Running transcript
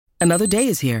Another day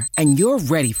is here, and you're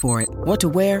ready for it. What to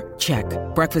wear? Check.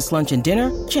 Breakfast, lunch, and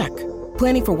dinner? Check.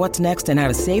 Planning for what's next and how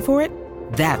to save for it?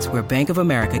 That's where Bank of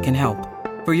America can help.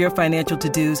 For your financial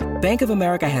to-dos, Bank of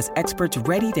America has experts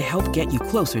ready to help get you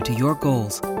closer to your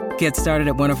goals. Get started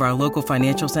at one of our local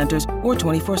financial centers or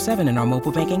 24/7 in our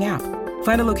mobile banking app.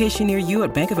 Find a location near you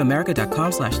at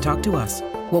bankofamerica.com/talktous.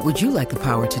 What would you like the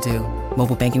power to do?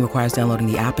 Mobile banking requires downloading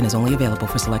the app and is only available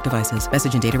for select devices.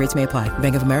 Message and data rates may apply.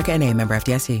 Bank of America N.A., member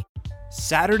FDIC.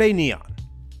 Saturday Neon.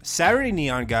 Saturday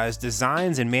Neon, guys,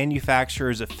 designs and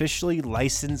manufactures officially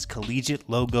licensed collegiate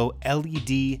logo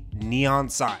LED neon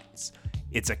signs.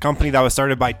 It's a company that was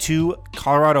started by two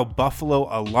Colorado Buffalo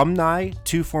alumni,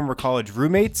 two former college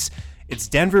roommates. It's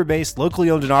Denver-based, locally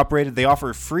owned and operated. They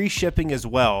offer free shipping as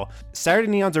well. Saturday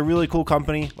Neon's a really cool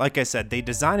company. Like I said, they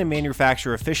design and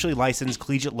manufacture officially licensed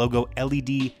collegiate logo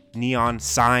LED neon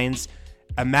signs.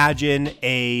 Imagine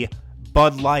a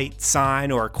Bud Light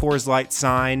sign or a Coors Light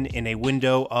sign in a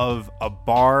window of a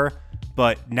bar,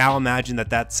 but now imagine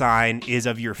that sign is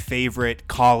of your favorite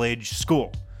college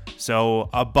school. So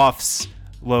a Buffs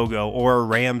logo or a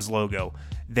Rams logo.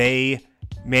 They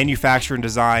manufacture and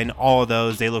design all of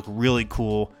those. They look really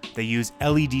cool. They use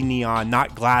LED neon,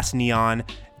 not glass neon.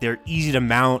 They're easy to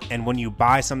mount, and when you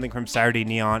buy something from Saturday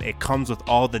Neon, it comes with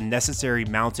all the necessary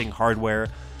mounting hardware.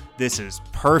 This is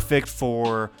perfect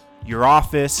for your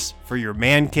office, for your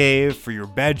man cave, for your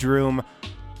bedroom.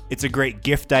 It's a great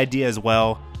gift idea as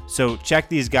well. So check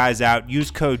these guys out.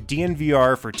 Use code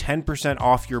DNVR for 10%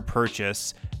 off your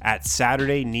purchase at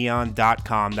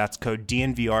SaturdayNeon.com. That's code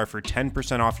DNVR for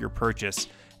 10% off your purchase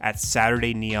at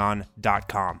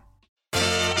SaturdayNeon.com.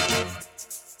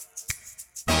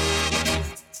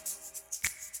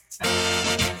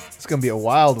 It's going to be a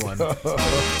wild one. Woo,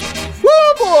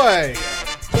 boy!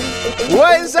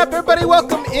 What is up, everybody?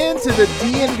 Welcome into the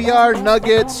DNVR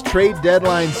Nuggets trade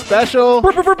deadline special.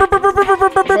 Let's go, baby.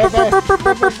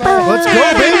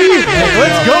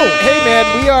 Let's go. Hey,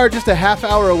 man, we are just a half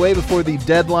hour away before the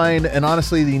deadline, and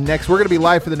honestly, we're going to be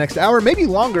live for the next hour, maybe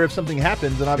longer if something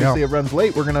happens, and obviously it runs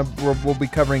late. We'll be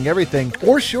covering everything,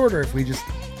 or shorter if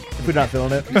we're not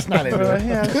feeling it. Just not into it.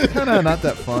 Yeah, it's kind of not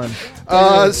that fun.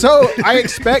 So I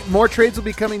expect more trades will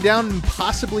be coming down, and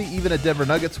possibly even a Denver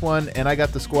Nuggets one. And I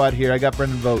got the squad here. I got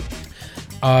Brendan Vogt.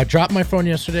 Dropped my phone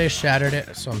yesterday, shattered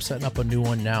it, so I'm setting up a new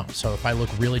one now. So if I look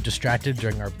really distracted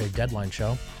during our big deadline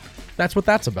show, that's what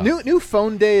that's about. New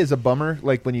phone day is a bummer,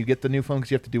 like when you get the new phone because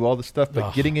you have to do all this stuff.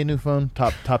 But getting a new phone,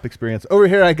 top experience. Over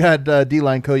here, I got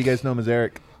D-Line Co. You guys know him as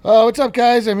Eric. What's up,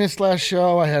 guys? I missed last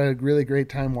show. I had a really great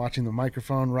time watching the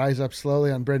microphone rise up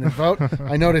slowly on Brendan Vogt.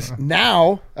 I noticed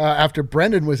now, after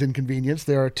Brendan was inconvenienced,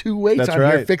 there are two weights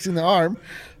here fixing the arm.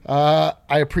 I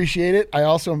appreciate it. I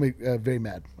also am very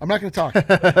mad. I'm not going to talk.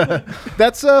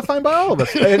 That's fine by all of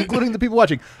us, including the people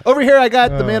watching. Over here, I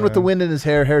got the man with the wind in his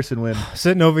hair, Harrison Wind.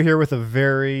 Sitting over here with a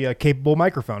very capable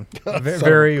microphone. A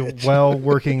very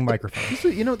well-working microphone. So,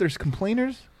 there's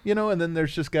complainers. And then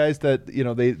there's just guys that,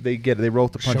 they get it. They roll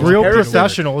with the punches. Real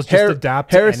professionals just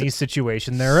adapt to any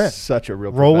situation they're in. Such a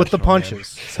real roll with the punches.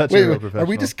 Such a real professional. Are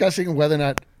we discussing whether or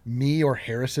not me or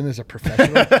Harrison is a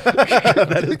professional?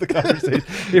 That is the conversation.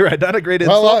 You're right. Not a great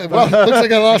insult. Well, looks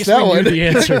like I lost that one. The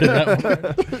answer to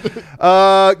that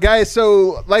one. Guys,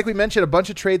 so like we mentioned, a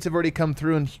bunch of trades have already come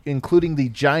through, including the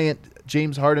giant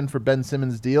James Harden for Ben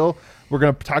Simmons deal. We're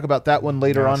going to talk about that one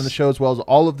later on in the show, as well as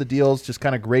all of the deals, just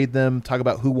kind of grade them, talk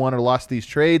about who won or lost these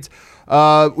trades.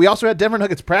 We also had Denver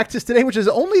Nuggets practice today, which is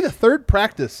only the third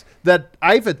practice that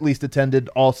I've at least attended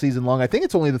all season long. I think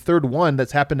it's only the third one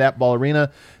that's happened at Ball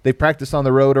Arena. They've practiced on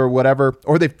the road or whatever,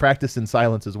 or they've practiced in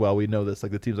silence as well. We know this.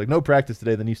 Like the team's like, no practice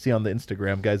today. Then you see on the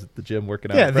Instagram guys at the gym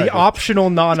working out. Yeah, the optional,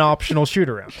 non-optional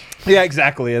shoot-around. Yeah,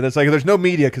 exactly. And it's like there's no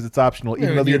media because it's optional,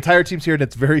 even though the entire team's here and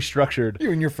it's very structured.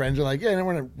 You and your friends are like, yeah,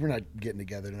 we're not getting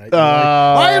together tonight.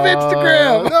 I have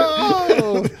Instagram.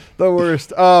 No, the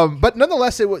worst. But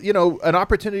nonetheless, it was an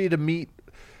opportunity to meet.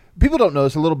 People don't know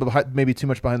this, a little bit maybe too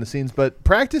much behind the scenes, but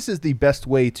practice is the best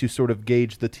way to sort of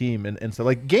gauge the team and so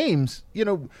like games.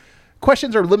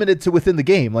 Questions are limited to within the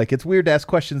game. Like it's weird to ask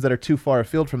questions that are too far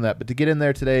afield from that. But to get in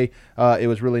there today, it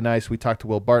was really nice. We talked to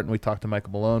Will Barton. We talked to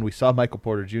Michael Malone. We saw Michael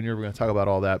Porter Jr. We're going to talk about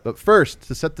all that. But first,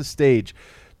 to set the stage,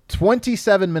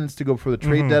 27 minutes to go before the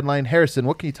trade deadline. Harrison,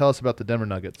 what can you tell us about the Denver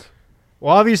Nuggets?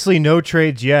 Well, obviously no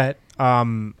trades yet.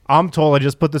 I'm told, I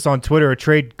just put this on Twitter, a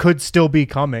trade could still be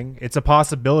coming. It's a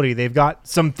possibility. They've got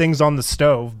some things on the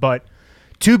stove, but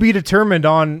to be determined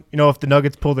on, if the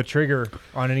Nuggets pull the trigger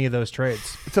on any of those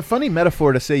trades. It's a funny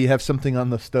metaphor to say you have something on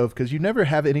the stove because you never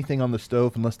have anything on the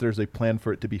stove unless there's a plan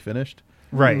for it to be finished.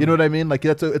 Right. You know what I mean? Like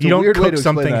it's a you don't weird way cook to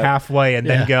explain something that. halfway and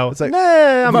then go, It's like,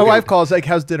 nah, my wife calls, like,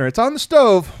 how's dinner? It's on the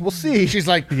stove. We'll see. She's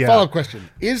like, Yeah. follow-up question: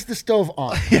 is the stove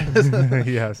on?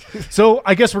 Yes. So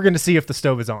I guess we're going to see if the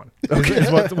stove is on.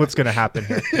 Is what's going to happen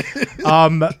here.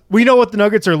 We know what the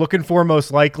Nuggets are looking for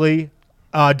most likely.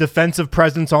 Defensive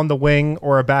presence on the wing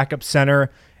or a backup center.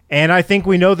 And I think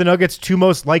we know the Nuggets' two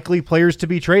most likely players to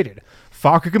be traded.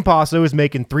 Facu Campazzo is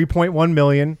making $3.1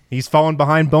 million. He's fallen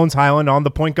behind Bones Highland on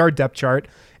the point guard depth chart.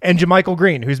 And JaMychal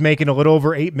Green, who's making a little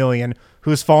over $8 million,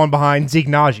 who's fallen behind Zeke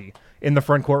Naji in the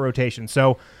front court rotation.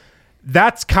 So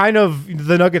that's kind of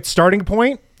the Nuggets' starting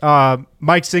point.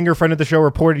 Mike Singer, friend of the show,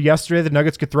 reported yesterday the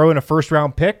Nuggets could throw in a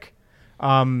first-round pick.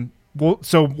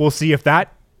 We'll see if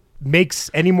that makes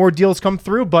any more deals come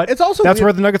through, but It's also that's weird.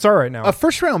 where the Nuggets are right now. A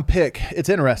first-round pick, it's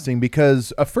interesting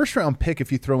because a first-round pick,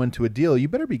 if you throw into a deal, you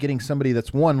better be getting somebody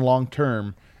that's, one,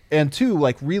 long-term, and two,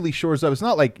 like, really shores up. It's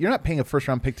not like you're not paying a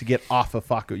first-round pick to get off of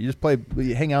Facu. You just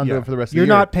you hang out and do it for the rest of the year.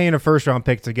 You're not paying a first-round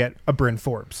pick to get a Bryn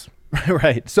Forbes.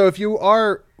 Right. So if you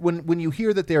are, when you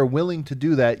hear that they are willing to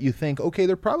do that, you think, okay,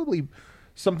 they're probably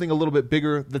something a little bit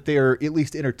bigger that they are at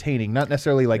least entertaining. Not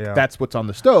necessarily like that's what's on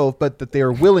the stove, but that they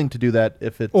are willing to do that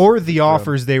if it's... Or the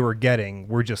offers they were getting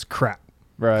were just crap.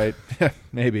 Right.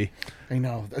 Maybe. I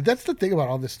know. That's the thing about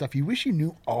all this stuff. You wish you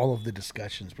knew all of the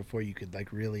discussions before you could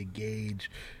like really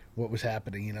gauge what was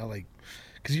happening, you know, like,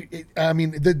 because I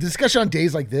mean, the discussion on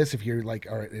days like this, if you're like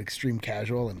are an extreme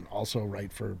casual and also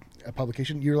write for a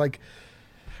publication, you're like,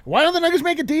 why don't the Nuggets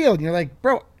make a deal? And you're like,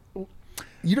 bro,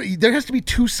 there has to be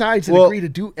two sides that agree to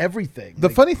do everything. The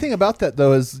funny thing about that,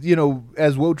 though, is, you know,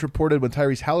 as Woj reported when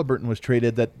Tyrese Halliburton was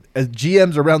traded, that as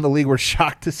GMs around the league were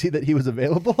shocked to see that he was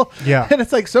available. Yeah. And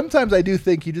it's like sometimes I do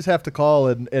think you just have to call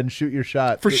and shoot your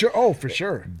shot. For sure. Oh, for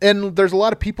sure. And there's a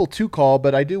lot of people to call,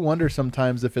 but I do wonder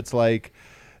sometimes if it's like,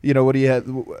 you know, what do you have?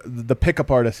 The pickup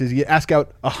artist is you ask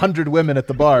out 100 women at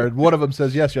the bar, and one of them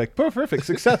says yes. You're like, perfect,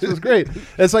 success was great.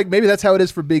 It's like maybe that's how it is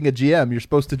for being a GM. You're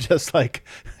supposed to just like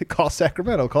call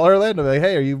Sacramento, call Orlando, like,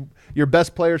 hey, are you your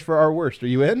best players for our worst? Are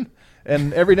you in?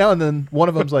 And every now and then one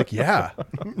of them's like, yeah.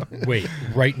 Wait,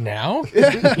 right now?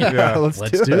 Yeah, let's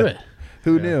do it.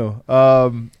 Who knew? All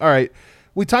right.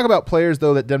 We talk about players,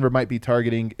 though, that Denver might be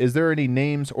targeting. Is there any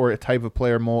names or a type of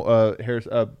player, Harris,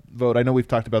 Vogt? I know we've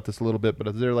talked about this a little bit, but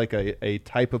is there like a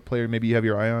type of player maybe you have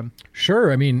your eye on?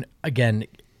 Sure. I mean, again,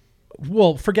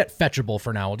 we'll forget fetchable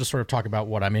for now. We'll just sort of talk about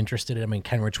what I'm interested in. I mean,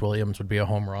 Kenrich Williams would be a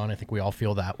home run. I think we all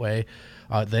feel that way.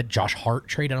 That Josh Hart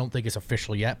trade, I don't think is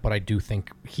official yet, but I do think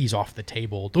he's off the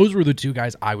table. Those were the two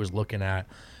guys I was looking at.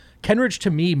 Kenrich, to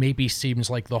me, maybe seems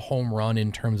like the home run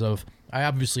in terms of, I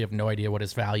obviously have no idea what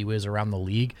his value is around the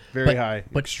league. Very high,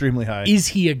 but extremely high. Is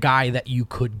he a guy that you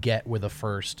could get with a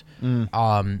first?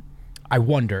 I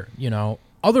wonder, you know.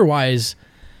 Otherwise,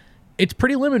 it's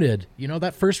pretty limited. You know,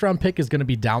 that first-round pick is going to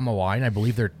be down the line. I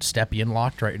believe they're Stepien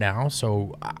locked right now.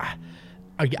 So,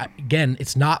 again,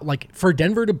 it's not like for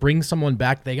Denver to bring someone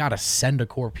back, they got to send a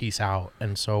core piece out.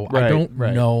 And so I don't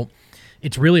know.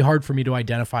 It's really hard for me to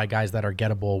identify guys that are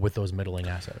gettable with those middling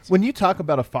assets. When you talk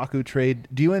about a Facu trade,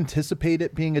 do you anticipate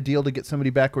it being a deal to get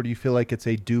somebody back, or do you feel like it's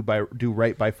a do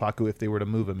right by Facu if they were to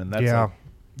move him? And that's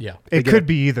It could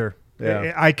be either.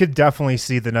 Yeah. I could definitely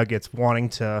see the Nuggets wanting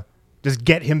to just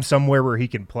get him somewhere where he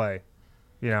can play.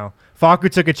 You know, Facu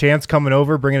took a chance coming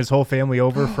over, bringing his whole family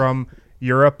over from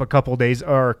Europe a couple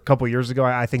years ago.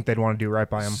 I think they'd want to do right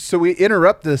by him. So we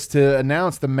interrupt this to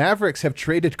announce the Mavericks have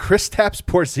traded Kristaps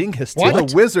Porzingis to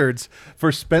the Wizards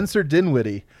for Spencer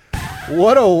Dinwiddie.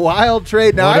 What a wild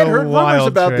trade! Now I'd heard rumors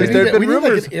about this. There'd been rumors.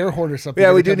 Need like an air horn or something.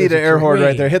 Yeah, we do need an air horn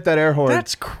right there. Hit that air horn.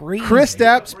 That's crazy.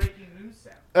 Kristaps.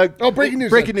 Breaking news!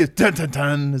 Breaking news! Dun dun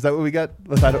dun! Is that what we got?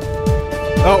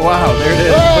 Oh wow! There it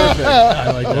is. Perfect.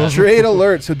 I like that. Trade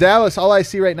alert. So Dallas, all I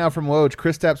see right now from Woj: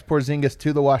 Kristaps Porzingis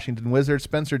to the Washington Wizards,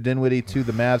 Spencer Dinwiddie to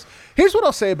the Mavs. Here's what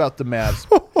I'll say about the Mavs.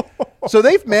 So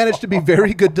they've managed to be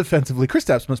very good defensively.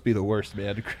 Kristaps must be the worst,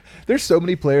 man. There's so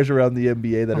many players around the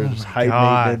NBA that are just high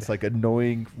maintenance, like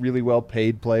annoying, really well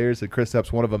paid players, and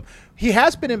Kristaps one of them. He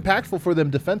has been impactful for them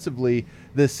defensively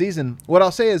this season. What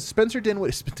I'll say is Spencer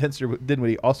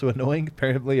Dinwiddie also annoying.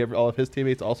 Apparently, all of his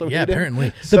teammates also hate him.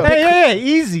 Apparently. So,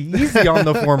 Easy on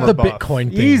the former The buff.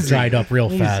 Bitcoin thing dried up real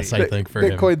fast, I think, for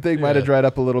him. Bitcoin thing might have dried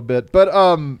up a little bit, but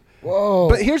Whoa!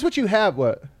 But here's what you have.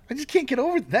 What? I just can't get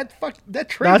over that. That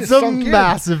trade. That's is a sunk in.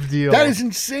 massive deal. That is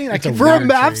insane. For a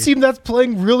Mavs team that's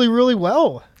playing really, really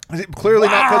well. Clearly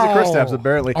not because of Kristaps,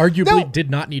 apparently. Arguably did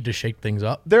not need to shake things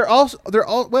up. They're all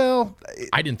well.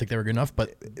 I didn't think they were good enough,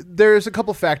 but there's a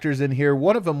couple factors in here.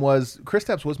 One of them was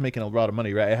Kristaps was making a lot of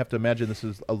money, right? I have to imagine this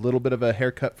is a little bit of a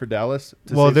haircut for Dallas.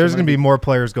 Well, there's going to be more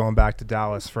players going back to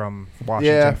Dallas from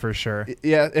Washington for sure.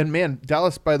 Yeah, and man,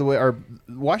 Dallas, by the way,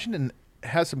 Washington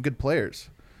has some good players.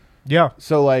 Yeah.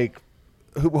 So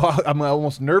I'm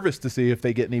almost nervous to see if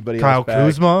they get anybody Kyle else back.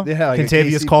 Kuzma, like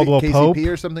Contavious Caldwell-Pope,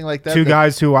 KCP or something like that. Two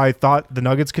guys who I thought the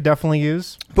Nuggets could definitely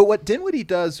use. But what Dinwiddie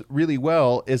does really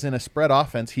well is in a spread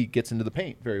offense, he gets into the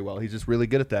paint very well. He's just really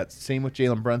good at that. Same with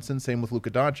Jalen Brunson, same with Luka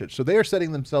Doncic. So they are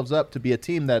setting themselves up to be a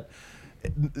team that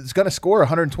is going to score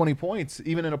 120 points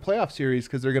even in a playoff series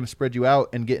because they're going to spread you out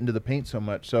and get into the paint so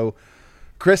much. So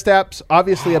Kristaps,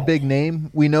 obviously a big name.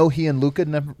 We know he and Luka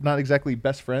not exactly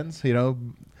best friends,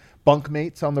 bunk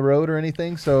mates on the road or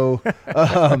anything. So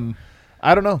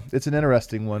I don't know. It's an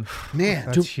interesting one. Man,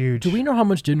 that's huge. Do we know how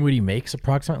much Dinwiddie makes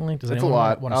approximately? Does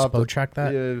anyone want to spell check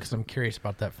that? Because I'm curious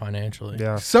about that financially.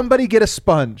 Yeah. Somebody get a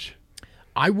sponge.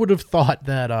 I would have thought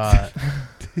that.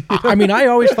 I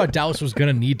always thought Dallas was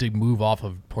going to need to move off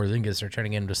of Porzingis or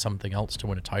turning into something else to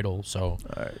win a title. So,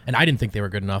 and I didn't think they were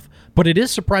good enough. But it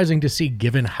is surprising to see,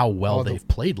 given how well they've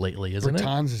played lately, isn't it?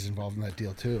 Bertans is involved in that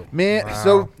deal too. Man,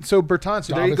 wow. so Bertans.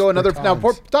 So there you go. Another now,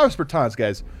 Davis Bertans,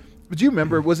 guys. Do you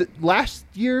remember? Was it last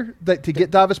year that to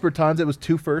get Davis Bertans, it was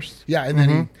 2 firsts? Yeah, and then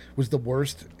he was the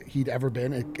worst he'd ever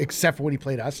been, except for when he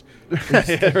played us.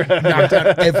 Knocked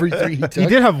out every three he took. He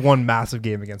did have one massive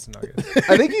game against the Nuggets.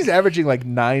 I think he's averaging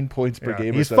 9 points per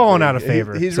game. He's fallen out of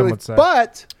favor. He's really,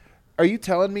 but are you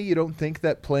telling me you don't think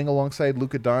that playing alongside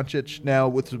Luka Doncic now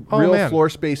with real floor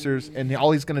spacers and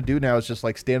all he's going to do now is just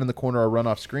stand in the corner or run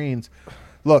off screens?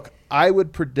 Look, I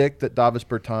would predict that Davis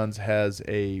Bertans has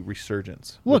a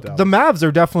resurgence. Look, the Mavs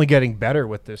are definitely getting better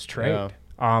with this trade. Yeah.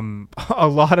 A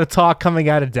lot of talk coming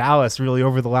out of Dallas really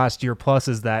over the last year plus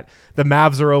is that the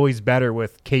Mavs are always better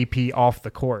with KP off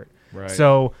the court. Right.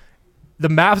 So the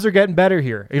Mavs are getting better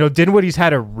here. Dinwiddie's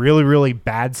had a really, really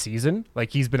bad season.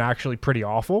 He's been actually pretty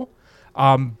awful.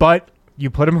 But you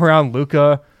put him around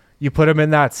Luka, you put him in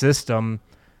that system,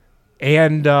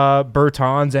 and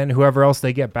Bertans and whoever else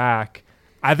they get back.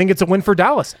 I think it's a win for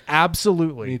Dallas.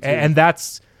 Absolutely. And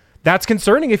that's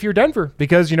concerning if you're Denver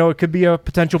because, it could be a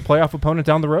potential playoff opponent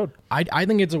down the road. I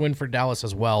think it's a win for Dallas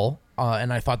as well.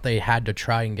 And I thought they had to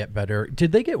try and get better.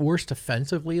 Did they get worse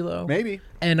defensively, though? Maybe.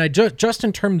 And I just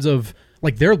in terms of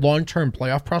their long-term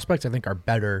playoff prospects, I think are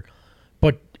better.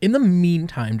 But in the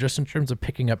meantime, just in terms of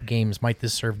picking up games, might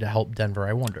this serve to help Denver?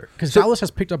 I wonder. Because Dallas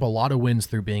has picked up a lot of wins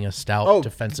through being a stout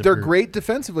defensive They're group. great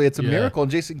defensively. It's a miracle.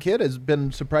 And Jason Kidd has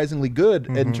been surprisingly good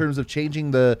in terms of changing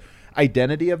the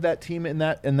identity of that team in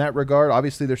that regard.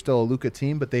 Obviously, they're still a Luka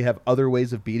team, but they have other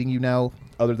ways of beating you now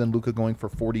other than Luka going for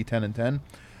 40, 10, and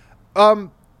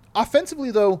 10. Offensively,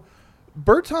 though,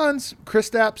 Bertans,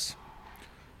 Kristaps,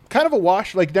 kind of a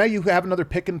wash. Now you have another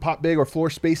pick and pop big or floor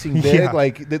spacing big.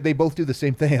 Yeah. They both do the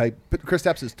same thing.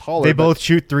 Kristaps is taller. They both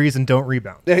shoot threes and don't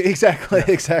rebound.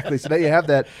 Exactly. So now you have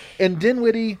that. And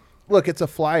Dinwiddie, look, it's a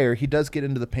flyer. He does get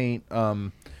into the paint.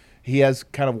 He has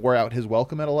kind of wore out his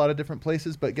welcome at a lot of different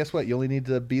places. But guess what? You only need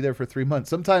to be there for 3 months.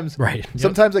 Sometimes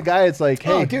a guy, it's like,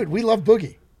 hey. Oh, dude, we love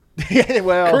Boogie. Yeah,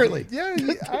 well, currently,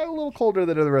 I'm a little colder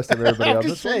than the rest of everybody on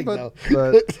this one.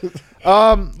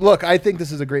 But look, I think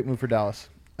this is a great move for Dallas.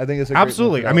 I think it's a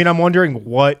absolutely. Great move for I'm wondering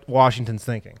what Washington's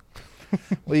thinking.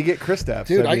 Well, you get Kristaps,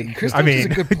 dude. Kristaps is a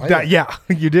good player.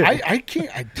 You did. I can't.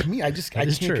 I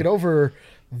can't get over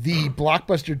the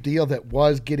blockbuster deal that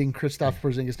was getting Kristaps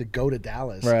Porzingis to go to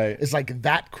Dallas. Right, it's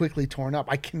that quickly torn up.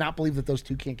 I cannot believe that those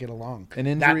two can't get along. An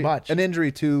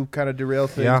injury too, kind of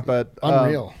derailed things. But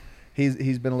unreal.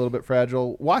 He's been a little bit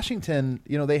fragile. Washington,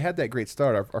 they had that great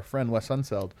start. Our friend Wes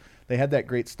Unseld, they had that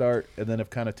great start and then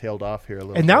have kind of tailed off here a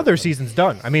little bit. And now their season's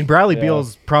done. Bradley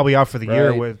Beal's probably out for the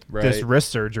year with this wrist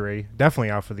surgery.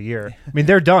 Definitely out for the year.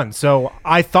 They're done. So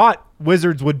I thought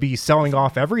Wizards would be selling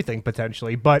off everything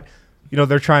potentially, but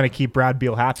they're trying to keep Brad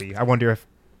Beal happy. I wonder if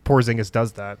Porzingis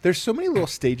does that. There's so many little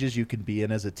stages you can be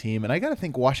in as a team, and I got to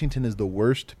think Washington is the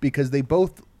worst because they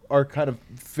both are kind of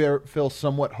feel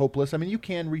somewhat hopeless. You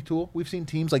can retool. We've seen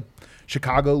teams like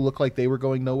Chicago look like they were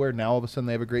going nowhere. Now all of a sudden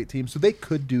they have a great team. So they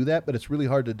could do that, but it's really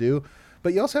hard to do.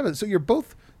 But you also have so you're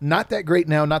both not that great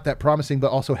now, not that promising,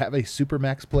 but also have a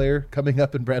supermax player coming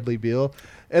up in Bradley Beal.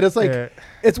 And it's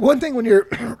it's one thing when you're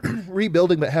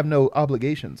rebuilding but have no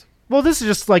obligations. Well, this is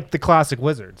just like the classic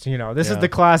Wizards. This is the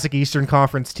classic Eastern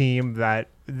Conference team that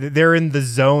they're in the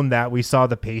zone that we saw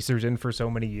the Pacers in for so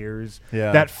many years.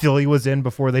 Yeah. That Philly was in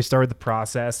before they started the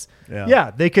process.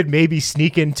 Yeah, they could maybe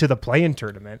sneak into the play-in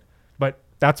tournament, but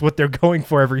that's what they're going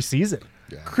for every season.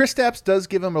 Kristaps does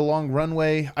give him a long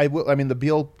runway. I mean, the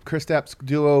Beal Kristaps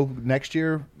duo next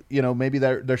year, maybe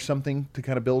there's something to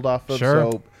kind of build off of.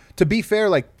 Sure. So to be fair,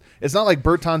 like it's not like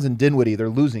Bertans and Dinwiddie, they're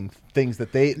losing things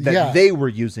that they were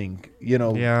using,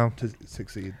 to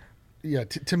succeed. Yeah,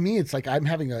 to me, it's like I'm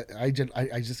having I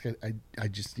just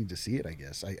need to see it. I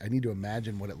guess I need to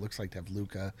imagine what it looks like to have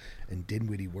Luka and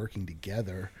Dinwiddie working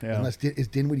together. Yeah. Unless is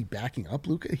Dinwiddie backing up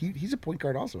Luka? He's a point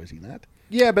guard also, is he not?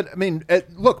 Yeah, but I mean,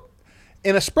 look,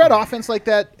 in a spread offense like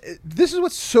that, this is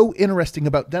what's so interesting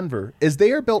about Denver is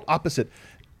they are built opposite.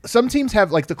 Some teams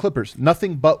have, like the Clippers,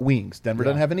 nothing but wings. Denver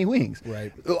doesn't have any wings.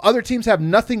 Right. Other teams have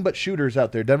nothing but shooters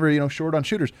out there. Denver, short on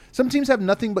shooters. Some teams have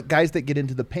nothing but guys that get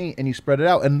into the paint and you spread it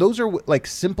out. And those are like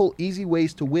simple, easy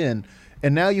ways to win.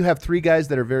 And now you have 3 guys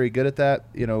that are very good at that.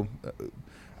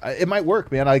 It might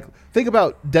work, man. Like think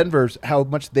about Denver's how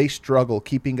much they struggle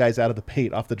keeping guys out of the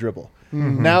paint off the dribble.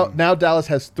 Mm-hmm. Now Dallas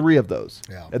has 3 of those,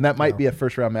 and that might be a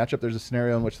first round matchup. There's a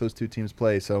scenario in which those 2 teams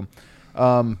play. So.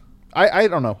 I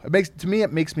don't know.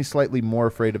 It makes me slightly more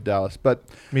afraid of Dallas. But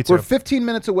me too. We're 15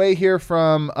 minutes away here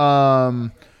from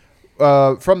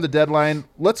the deadline.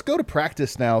 Let's go to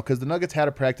practice now because the Nuggets had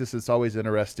a practice that's always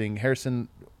interesting. Harrison,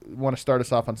 want to start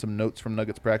us off on some notes from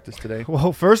Nuggets practice today?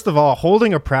 Well, first of all,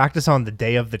 holding a practice on the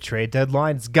day of the trade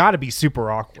deadline, it's got to be super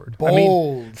awkward. Bold. I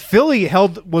mean, Philly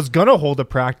was going to hold a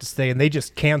practice day, and they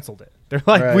just canceled it. They're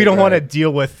like, we don't want to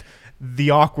deal with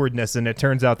the awkwardness, and it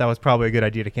turns out that was probably a good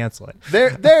idea to cancel it.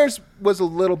 Theirs was a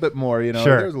little bit more, Sure.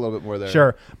 There was a little bit more there.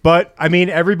 Sure. But, I mean,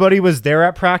 everybody was there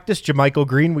at practice. JaMychal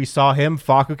Green, we saw him.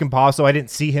 Facu Campazzo, I didn't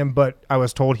see him, but I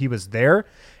was told he was there.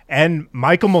 And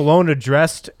Michael Malone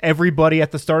addressed everybody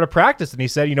at the start of practice, and he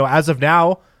said, as of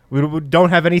now, we don't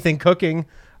have anything cooking.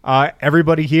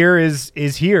 Everybody here is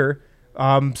here.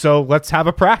 So let's have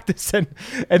a practice, and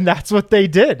that's what they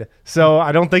did. So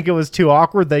I don't think it was too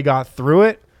awkward. They got through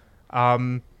it.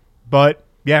 But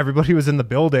yeah, everybody was in the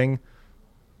building.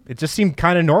 It just seemed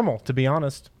kind of normal, to be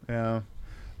honest. Yeah.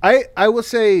 I will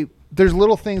say there's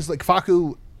little things like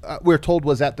Facu, we're told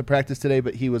was at the practice today,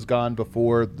 but he was gone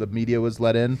before the media was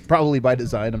let in, probably by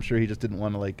design. I'm sure he just didn't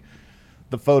want to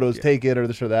the photos take it or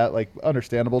this or that,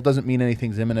 understandable. Doesn't mean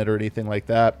anything's imminent or anything like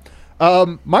that.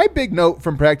 My big note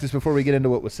from practice before we get into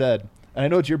what was said, and I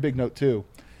know it's your big note too.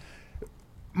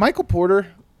 Michael Porter,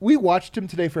 we watched him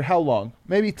today for how long?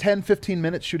 Maybe 10, 15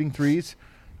 minutes shooting threes.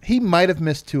 He might have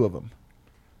missed 2 of them.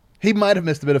 He might have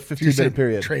missed a bit of 15-minute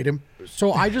period. Trade him.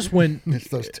 So I just went. Missed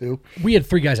those 2. We had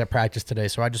 3 guys at practice today,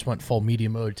 so I just went full media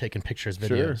mode, taking pictures,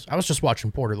 videos. Sure. I was just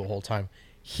watching Porter the whole time.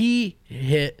 He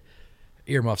hit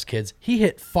earmuffs, kids. He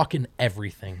hit fucking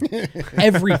everything.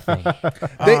 Everything.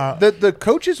 The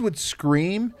coaches would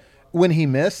scream when he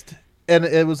missed. And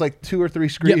it was 2 or 3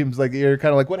 screams. Yep. You're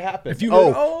kind of like, what happened? If you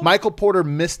Michael Porter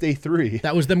missed a 3.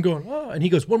 That was them going, oh, and he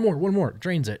goes, one more,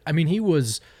 drains it. I mean, he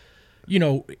was,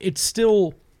 it's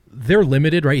still, they're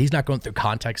limited, right? He's not going through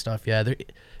contact stuff. Yeah,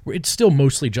 it's still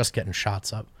mostly just getting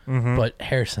shots up. Mm-hmm. But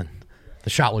Harrison, the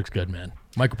shot looks good, man.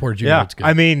 Michael Porter Jr. looks good.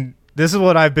 I mean, this is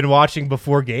what I've been watching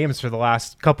before games for the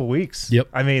last couple weeks. Yep.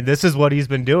 I mean, this is what he's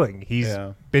been doing. He's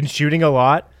been shooting a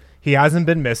lot. He hasn't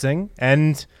been missing,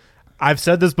 and I've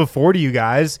said this before to you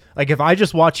guys. If I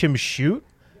just watch him shoot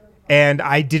and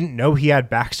I didn't know he had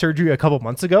back surgery a couple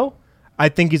months ago, I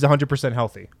think he's 100%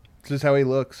 healthy. This is how he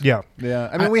looks. Yeah. Yeah.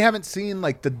 I mean, we haven't seen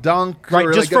the dunk. Right.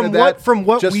 Or just from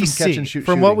what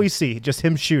we see, just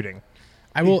him shooting.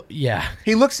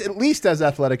 He looks at least as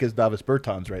athletic as Davis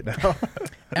Bertans right now.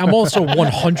 I'm also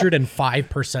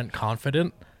 105%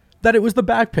 confident that it was the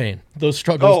back pain, those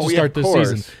struggles to start this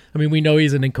season. I mean, we know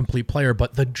he's an incomplete player,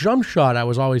 but the jump shot, I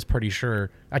was always pretty sure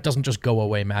that doesn't just go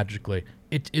away magically.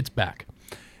 It's back.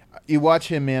 You watch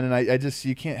him, man, and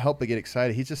you can't help but get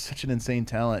excited. He's just such an insane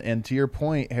talent. And to your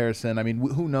point, Harrison, I mean,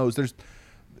 who knows? There's,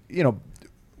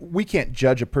 we can't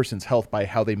judge a person's health by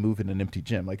how they move in an empty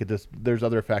gym. There's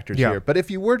other factors here. But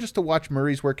if you were just to watch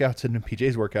Murray's workouts and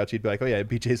MPJ's workouts, you'd be like, oh yeah,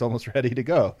 MPJ's almost ready to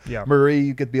go. Yeah. Murray,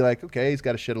 you could be like, okay, he's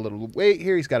got to shed a little weight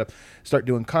here. He's got to start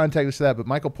doing contact, this, that. But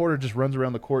Michael Porter just runs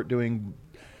around the court doing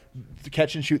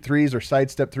catch and shoot threes or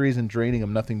sidestep threes and draining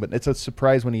them. Nothing but it's a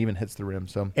surprise when he even hits the rim.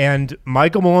 So. And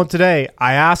Michael Malone today,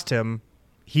 I asked him,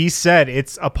 he said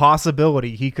it's a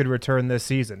possibility he could return this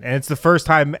season. And it's the first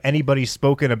time anybody's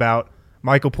spoken about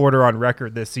Michael Porter on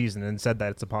record this season and said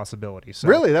that it's a possibility. So,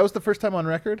 really? That was the first time on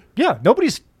record? Yeah.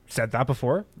 Nobody's said that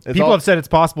before. People have said it's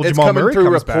possible Jamal Murray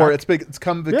comes back. It's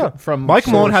come from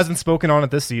Michael Malone hasn't spoken on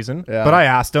it this season, but I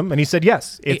asked him, and he said,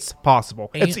 yes, it's possible.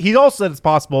 He also said it's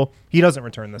possible he doesn't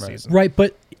return this season. Right,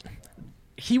 but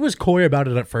he was coy about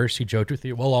it at first. He joked with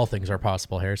you, well, all things are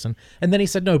possible, Harrison. And then he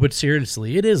said, no, but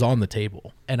seriously, it is on the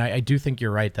table. And I do think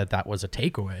you're right that was a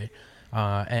takeaway.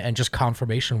 and just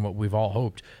confirmation of what we've all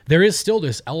hoped. There is still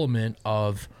this element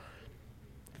of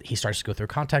he starts to go through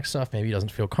contact stuff. Maybe he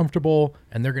doesn't feel comfortable,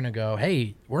 and they're going to go,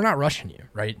 hey, we're not rushing you,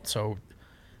 right? So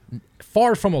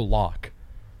far from a lock.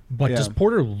 But does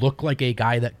Porter look like a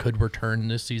guy that could return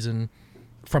this season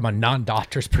from a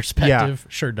non-doctor's perspective? Yeah.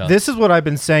 Sure does. This is what I've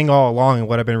been saying all along and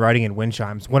what I've been writing in Wind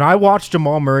Chimes. When I watch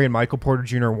Jamal Murray and Michael Porter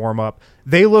Jr. warm up,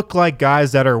 they look like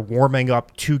guys that are warming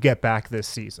up to get back this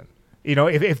season. You know,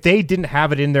 if they didn't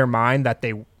have it in their mind that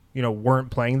they, weren't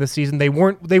playing this season, they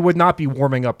would not be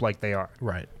warming up like they are.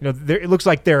 Right. It looks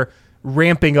like they're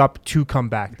ramping up to come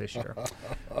back this year.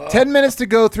 10 minutes to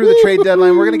go through the trade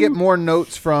deadline. We're going to get more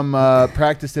notes from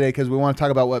practice today because we want to talk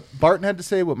about what Barton had to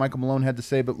say, what Michael Malone had to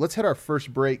say. But let's hit our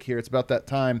first break here. It's about that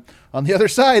time. On the other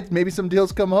side, maybe some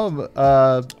deals come home.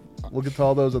 We'll get to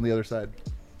all those on the other side.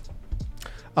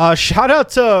 Shout out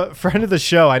to friend of the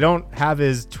show. I don't have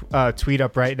his tweet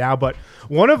up right now, but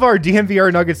one of our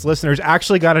DNVR Nuggets listeners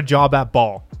actually got a job at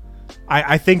Ball.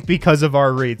 I think because of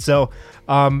our read. So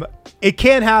it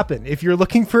can happen. If you're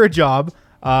looking for a job,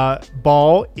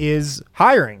 Ball is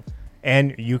hiring,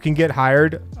 and you can get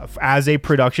hired as a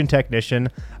production technician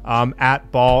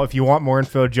at Ball. If you want more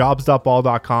info,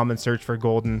 jobs.ball.com and search for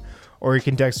Golden, or you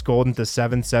can text Golden to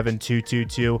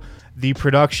 77222. The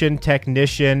production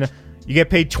technician, you get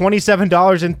paid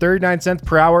 $27.39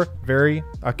 per hour. Very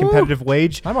competitive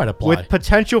wage. I might apply. With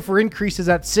potential for increases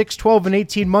at 6, 12, and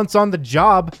 18 months on the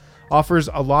job. Offers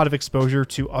a lot of exposure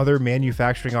to other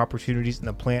manufacturing opportunities in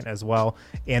the plant as well.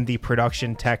 And the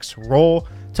production tech's role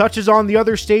touches on the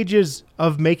other stages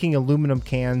of making aluminum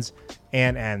cans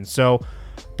and ends. So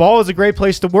Ball is a great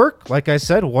place to work. Like I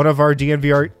said, one of our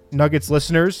DNVR Nuggets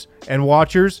listeners and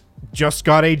watchers just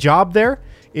got a job there.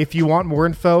 If you want more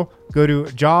info, go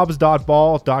to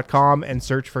jobs.ball.com and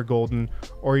search for Golden,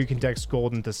 or you can text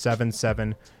Golden to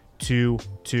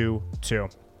 77222.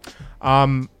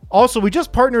 Also, we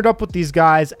just partnered up with these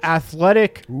guys,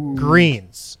 Athletic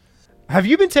Greens. Have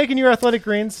you been taking your Athletic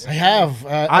Greens? I have.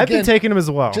 I've been taking them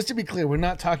as well. Just to be clear, we're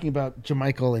not talking about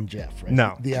Jamichael and Jeff, right?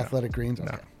 No. The Athletic Greens? Okay.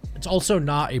 No. It's also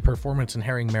not a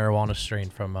performance-enhancing marijuana strain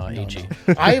from AG.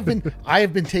 No. I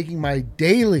have been taking my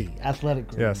daily Athletic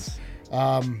Greens. Yes.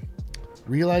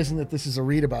 Realizing that this is a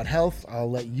read about health, I'll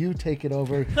let you take it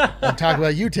over and talk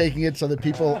about you taking it so that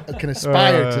people can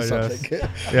aspire to something.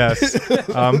 Yes.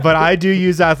 But I do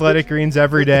use Athletic Greens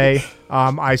every day.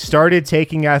 I started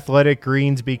taking Athletic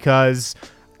Greens because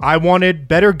I wanted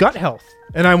better gut health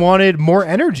and I wanted more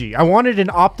energy. I wanted an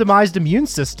optimized immune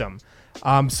system.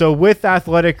 So with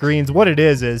Athletic Greens, what it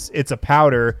is it's a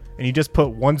powder, and you just put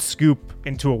 1 scoop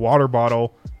into a water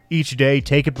bottle each day.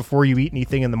 Take it before you eat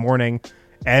anything in the morning,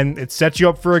 and it sets you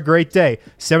up for a great day.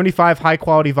 75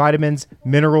 high-quality vitamins,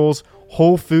 minerals,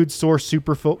 whole food source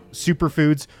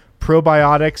superfoods,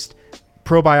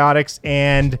 probiotics,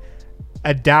 and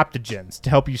adaptogens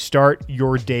to help you start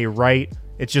your day right.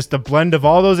 It's just a blend of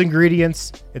all those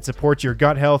ingredients. It supports your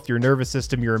gut health, your nervous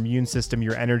system, your immune system,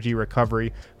 your energy,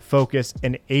 recovery, focus,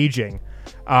 and aging.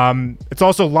 It's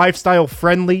also lifestyle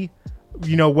friendly.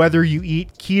 Whether you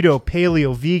eat keto,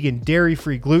 paleo, vegan,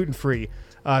 dairy-free, gluten-free,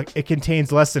 it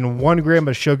contains less than 1 gram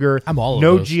of sugar.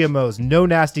 No GMOs, no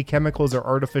nasty chemicals or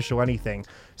artificial anything.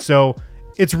 So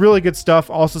it's really good stuff.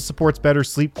 Also supports better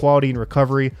sleep quality and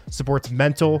recovery, supports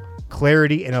mental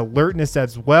clarity and alertness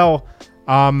as well.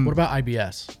 What about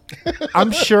IBS?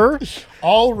 I'm sure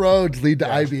all roads lead to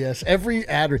IBS. Every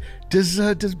ad.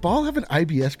 Does Ball have an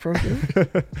IBS program?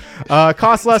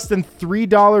 Costs less than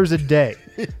 $3 a day.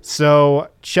 So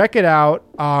check it out.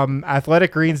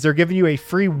 Athletic Greens, they're giving you a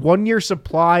free 1-year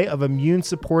supply of immune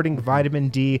supporting vitamin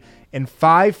D and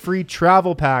 5 free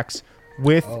travel packs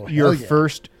with your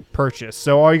first purchase.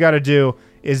 So all you got to do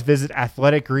is visit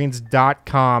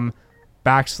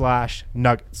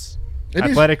athleticgreens.com/nuggets.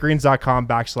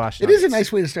 athleticgreens.com/nuggets. It is a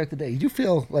nice way to start the day. You do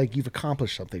feel like you've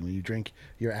accomplished something when you drink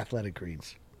your Athletic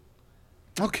Greens.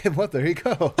 Okay, well, there you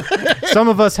go. Some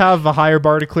of us have a higher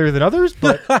bar to clear than others,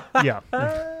 but yeah.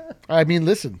 I mean,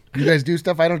 listen, you guys do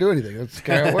stuff. I don't do anything. That's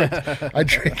kind of how it works. I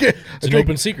drink it. It's an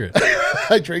open secret.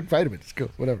 I drink vitamins. Cool,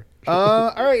 whatever.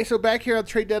 All right, so back here on the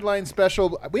trade deadline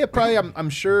special, we have probably, I'm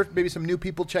sure, maybe some new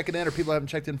people checking in or people haven't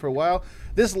checked in for a while.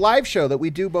 This live show that we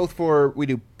do we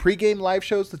do pregame live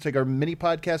shows. That's like our mini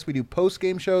podcast. We do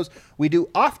postgame shows. We do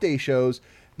off-day shows.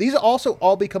 These also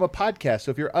all become a podcast. So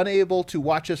if you're unable to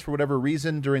watch us for whatever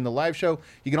reason during the live show,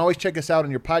 you can always check us out on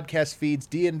your podcast feeds,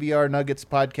 DNVR Nuggets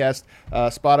Podcast,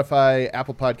 Spotify,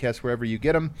 Apple Podcasts, wherever you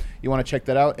get them. You want to check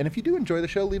that out. And if you do enjoy the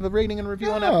show, leave a rating and review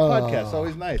on Apple Podcasts.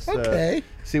 Always nice. Okay.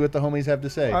 See what the homies have to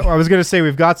say. I was going to say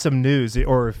we've got some news,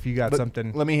 or if you got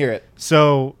something. Let me hear it.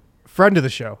 So friend of the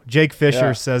show, Jake Fisher,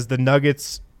 Yeah. says the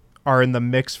Nuggets are in the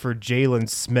mix for Jalen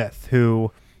Smith,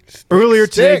 who earlier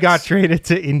today got traded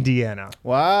to Indiana.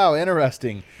 Wow,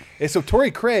 interesting. Hey, so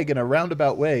Torrey Craig, in a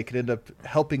roundabout way, could end up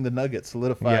helping the Nuggets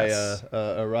solidify. Yes.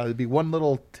 It'd be one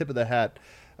little tip of the hat.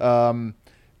 Jalen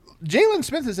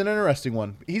Smith is an interesting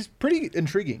one. He's pretty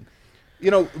intriguing.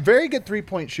 Very good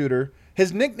 3-point shooter.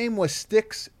 His nickname was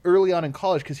Sticks early on in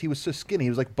college because he was so skinny. He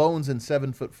was like Bones in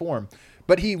 7-foot form.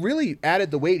 But he really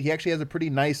added the weight. He actually has a pretty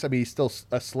nice, he's still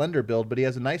a slender build, but he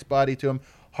has a nice body to him.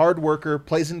 Hard worker,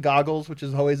 plays in goggles, which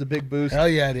is always a big boost. Hell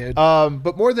yeah, dude.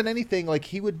 But more than anything,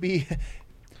 he would be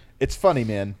 – it's funny,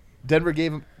 man. Denver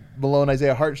gave Malone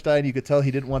Isaiah Hartenstein. You could tell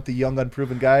he didn't want the young,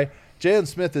 unproven guy. Jalen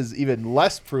Smith is even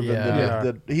less proven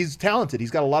than he's talented. He's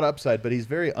got a lot of upside, but he's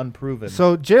very unproven.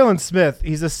 So Jalen Smith,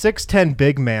 he's a 6'10"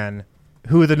 big man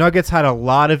who the Nuggets had a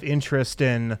lot of interest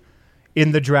in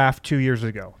the draft 2 years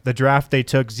ago. The draft they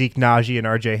took Zeke Naji and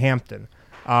RJ Hampton.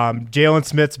 Jalen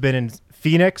Smith's been in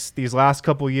Phoenix these last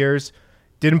couple years.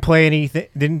 Didn't play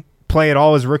at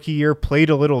all his rookie year.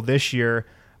 Played a little this year.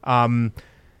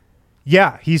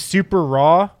 He's super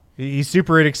raw. He's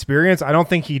super inexperienced. I don't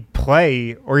think he'd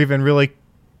play or even really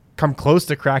come close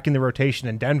to cracking the rotation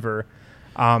in Denver.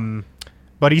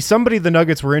 But he's somebody the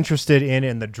Nuggets were interested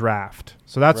in the draft.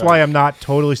 So that's why I'm not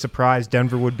totally surprised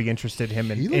Denver would be interested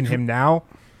in him now.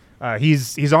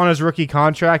 He's on his rookie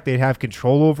contract. They'd have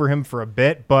control over him for a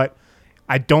bit, but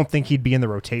I don't think he'd be in the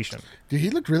rotation. Dude,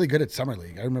 he looked really good at Summer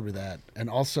League. I remember that. And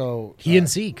also... He and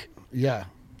Zeke. Yeah.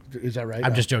 Is that right?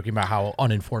 I'm just joking about how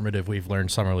uninformative we've learned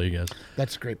Summer League is.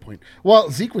 That's a great point. Well,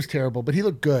 Zeke was terrible, but he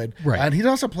looked good. Right. And he'd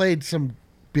also played some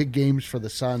big games for the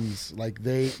Suns.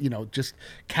 Just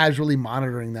casually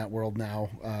monitoring that world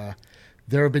now.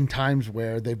 There have been times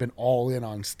where they've been all in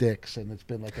on Sticks, and it's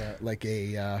been like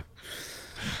a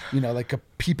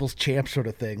people's champ sort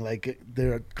of thing. Like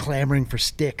they're clamoring for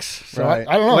Sticks. So I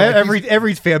don't know.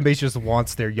 Every fan base just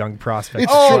wants their young prospect.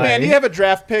 Man, you have a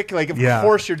draft pick. Of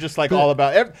course, you're just all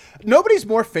about it. Nobody's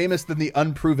more famous than the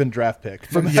unproven draft pick.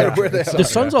 No matter where they are. The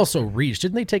Suns also reached.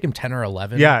 Didn't they take him 10 or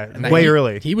 11? Yeah, way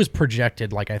early. He was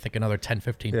projected I think another 10,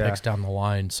 15 picks down the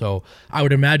line. So I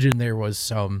would imagine there was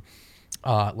some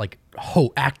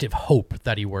active hope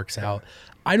that he works out.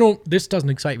 This doesn't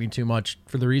excite me too much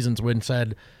for the reasons Wynn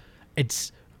said.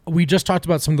 We just talked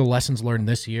about some of the lessons learned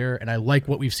this year, and I like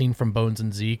what we've seen from Bones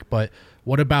and Zeke, but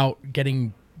what about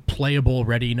getting playable,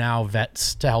 ready now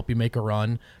vets to help you make a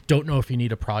run? Don't know if you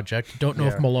need a project. Don't know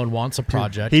if Malone wants a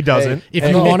project. He doesn't. If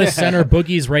you want to center,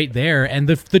 Boogie's right there. And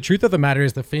the truth of the matter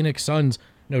is the Phoenix Suns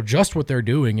know just what they're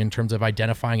doing in terms of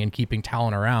identifying and keeping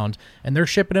talent around, and they're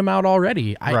shipping him out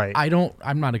already.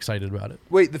 I'm not excited about it.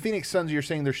 Wait, the Phoenix Suns, you're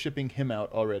saying they're shipping him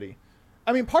out already?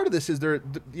 I mean, part of this is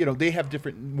they have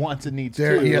different wants and needs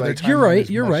too. Yeah, you're right.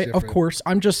 You're right. Different. Of course.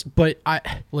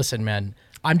 Listen, man.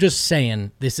 I'm just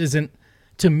saying this isn't.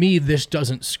 To me, this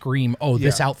doesn't scream,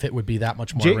 this outfit would be that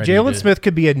much more ready. Jalen Smith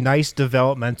could be a nice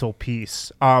developmental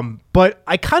piece. But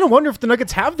I kind of wonder if the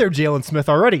Nuggets have their Jalen Smith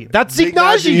already. That's Zeke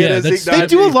Naji. They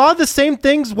do a lot of the same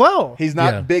things well. He's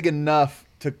not big enough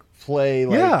to play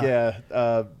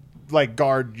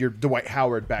guard your Dwight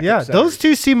Howard back. Yeah, those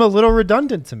two seem a little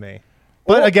redundant to me.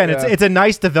 But again, it's a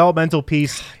nice developmental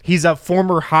piece. He's a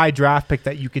former high draft pick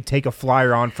that you could take a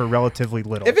flyer on for relatively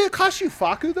little. If it costs you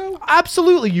Facu, though?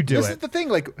 Absolutely you do This is the thing.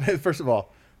 First of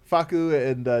all, Facu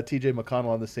and T.J. McConnell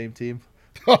on the same team.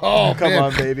 Oh, come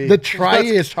on, baby. The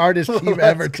tryest, hardest team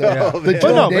ever to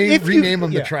rename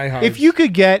him the Try Hard. If you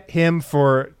could get him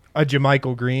for a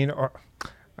JaMychal Green, or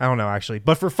I don't know, actually,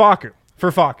 but for Facu.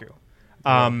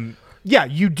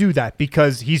 You do that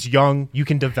because he's young. You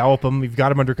can develop him. You've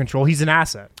got him under control. He's an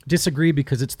asset. Disagree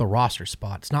because it's the roster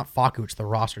spot. It's not Facu. It's the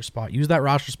roster spot. Use that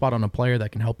roster spot on a player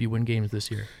that can help you win games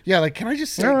this year. Yeah, can I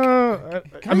just say?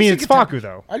 It's Facu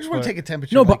though. I just want to take a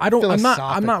temperature. No, but I don't.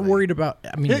 I'm not worried about.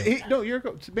 I mean,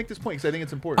 make this point because I think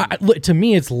it's important. To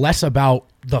me, it's less about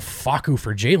the Facu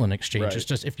for Jalen exchange. Right. It's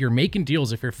just if you're making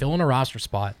deals, if you're filling a roster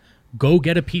spot, go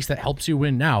get a piece that helps you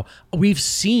win now. We've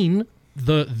seen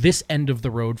this end of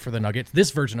the road for the Nuggets,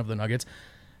 this version of the Nuggets,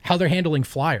 how they're handling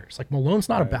flyers. Malone's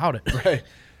not about it. Right.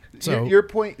 So your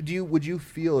point, would you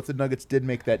feel if the Nuggets did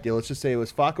make that deal, let's just say it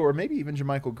was Facu or maybe even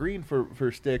JaMychal Green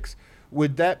for Sticks,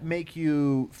 would that make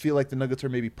you feel like the Nuggets are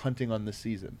maybe punting on this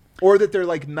season? Or that they're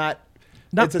not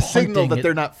it's a signal that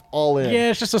they're not all in?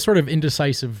 Yeah, it's just a sort of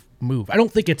indecisive move. I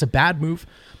don't think it's a bad move.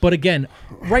 But again,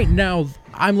 right now,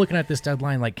 I'm looking at this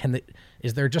deadline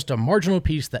is there just a marginal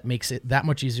piece that makes it that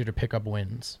much easier to pick up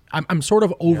wins? I'm sort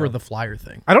of over the flyer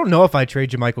thing. I don't know if I trade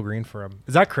JaMychal Green for him.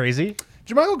 Is that crazy?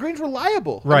 JaMychal Green's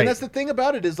reliable. Right. I mean, that's the thing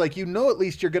about it is like, at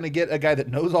least you're going to get a guy that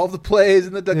knows all the plays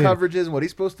and the coverages and what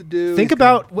he's supposed to do. Think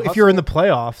about if you're in the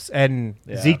playoffs and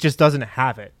Zeke just doesn't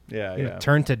have it. Yeah.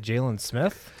 Turn to Jalen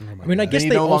Smith. I mean, I guess you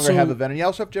they no longer also have a veteran. You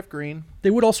also have Jeff Green. They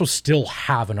would also still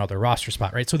have another roster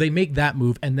spot, right? So they make that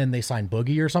move and then they sign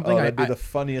Boogie or something. Oh, that'd be the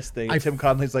funniest thing. Tim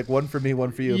Conley's like, one for me,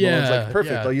 one for you. Yeah, Malone's like,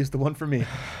 perfect. I'll use the one for me.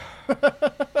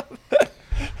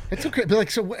 It's okay. But like,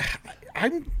 so I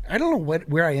don't know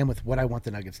where I am with what I want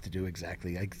the Nuggets to do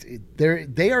exactly.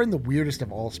 They are in the weirdest of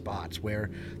all spots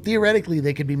where theoretically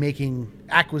they could be making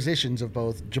acquisitions of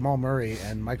both Jamal Murray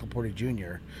and Michael Porter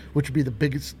Jr., which would be the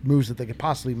biggest moves that they could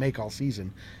possibly make all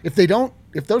season. If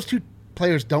those two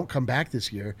players don't come back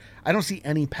this year, I don't see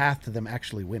any path to them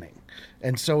actually winning.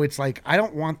 And so it's like, I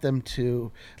don't want them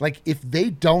to, like, if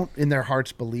they don't in their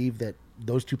hearts believe that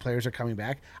those two players are coming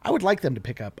back, I would like them to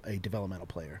pick up a developmental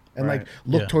player and like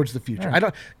look towards the future. I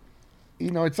don't,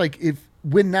 it's like, if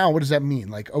win now, what does that mean?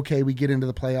 Like, okay, we get into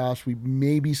the playoffs, we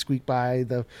maybe squeak by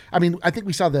I think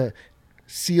we saw the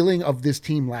ceiling of this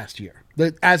team last year,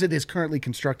 as it is currently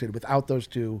constructed without those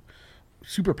two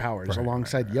superpowers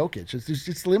alongside Jokic.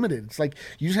 It's limited. It's like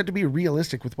you just have to be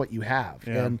realistic with what you have,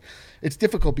 and it's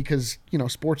difficult because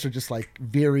sports are just like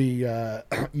very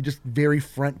very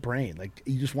front brain. Like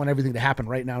you just want everything to happen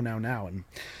right now, and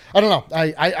I don't know.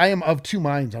 I am of two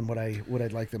minds on what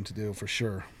I'd like them to do for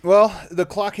sure. Well, the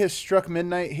clock has struck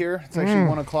midnight here. It's actually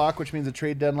 1 o'clock, which means the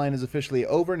trade deadline is officially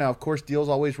over. Now, of course, deals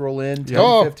always roll in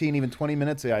 10, 15, even 20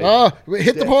 minutes. Hit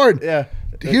the board. Yeah,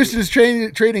 Houston is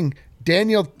trading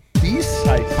Daniel Tice,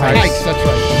 that's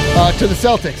right. To the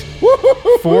Celtics.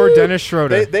 For Dennis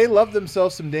Schroeder. They love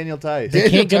themselves some Daniel Tice. They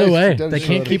can't get away. They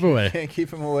can't keep away. Can't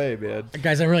keep him away, man.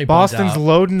 Guys, I'm really Boston's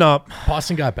loading up.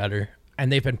 Boston got better,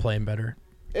 and they've been playing better.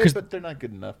 But they're not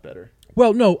good enough better.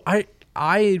 Well, no,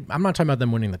 I'm not talking about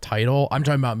them winning the title. I'm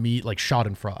talking about shot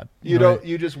and fraud.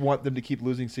 You just want them to keep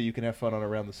losing so you can have fun on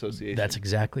around the association. That's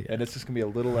exactly it. And it's just going to be a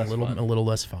little less fun. A little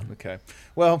less fun. Okay.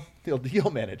 Well,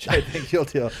 you'll manage. I think you'll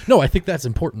deal. No, I think that's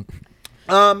important.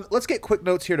 Let's get quick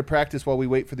notes here to practice while we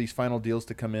wait for these final deals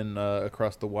to come in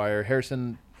across the wire.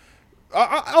 Harrison,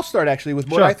 I'll start actually with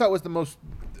what I thought was the most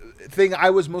thing I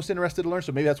was most interested to learn,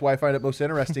 so maybe that's why I find it most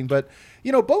interesting. But,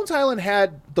 Bones Highland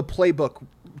had the playbook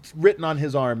written on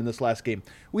his arm in this last game.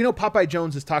 We know Popeye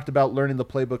Jones has talked about learning the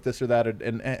playbook, this or that,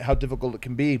 and how difficult it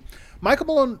can be. Michael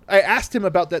Malone, I asked him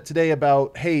about that today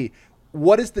about, hey,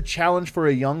 what is the challenge for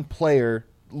a young player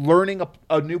learning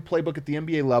a new playbook at the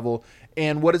NBA level,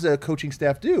 and what does a coaching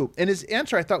staff do? And his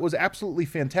answer I thought was absolutely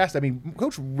fantastic. I mean,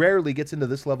 Coach rarely gets into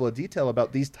this level of detail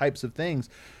about these types of things.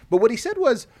 But what he said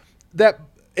was that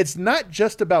it's not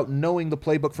just about knowing the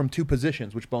playbook from two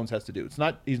positions, which Bones has to do.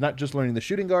 He's not just learning the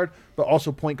shooting guard, but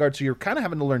also point guard. So you're kind of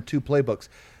having to learn two playbooks.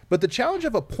 But the challenge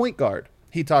of a point guard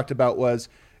he talked about was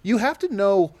you have to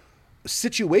know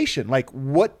situation, like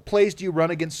what plays do you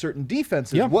run against certain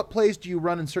defenses? Yeah. What plays do you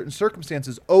run in certain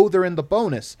circumstances? Oh, they're in the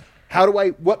bonus.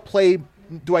 What play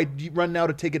do I run now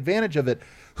to take advantage of it?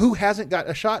 Who hasn't got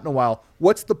a shot in a while?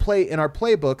 What's the play in our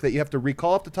playbook that you have to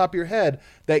recall off the top of your head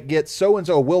that gets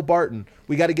so-and-so, Will Barton?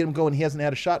 We got to get him going. He hasn't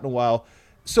had a shot in a while.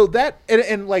 So that,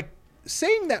 and like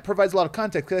saying that provides a lot of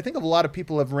context, because I think a lot of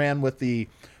people have ran with the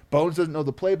Bones doesn't know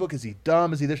the playbook. Is he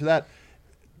dumb? Is he this or that?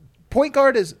 Point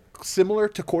guard is similar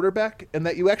to quarterback in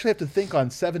that you actually have to think on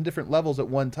 7 different levels at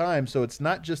one time. So it's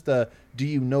not just do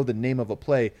you know the name of a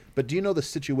play, but do you know the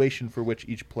situation for which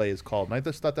each play is called? And I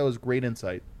just thought that was great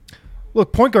insight.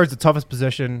 Look, point guard's the toughest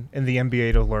position in the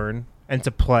NBA to learn and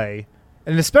to play,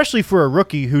 and especially for a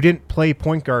rookie who didn't play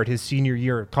point guard his senior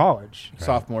year of college.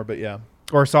 Sophomore, but yeah.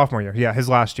 Or sophomore year, yeah, his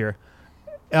last year.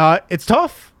 It's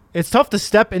tough. It's tough to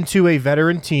step into a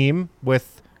veteran team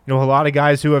with a lot of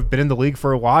guys who have been in the league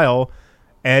for a while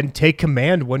and take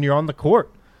command when you're on the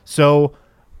court. So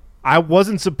I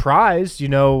wasn't surprised,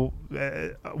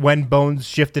 when Bones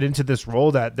shifted into this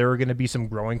role that there were going to be some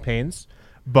growing pains.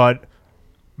 But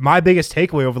my biggest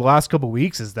takeaway over the last couple of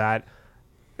weeks is that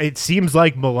it seems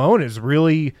like Malone is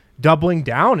really doubling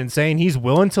down and saying he's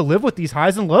willing to live with these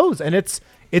highs and lows. And it's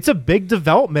a big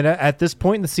development at this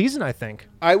point in the season, I think.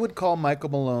 I would call Michael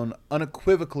Malone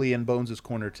unequivocally in Bones'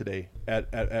 corner today at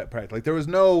practice. Like, there was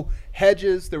no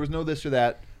hedges, there was no this or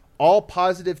that. All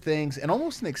positive things and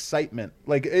almost an excitement.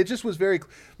 Like, it just was very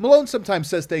 – Malone sometimes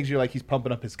says things, you're like, he's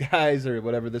pumping up his guys or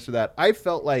whatever, this or that. I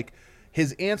felt like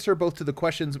his answer both to the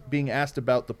questions being asked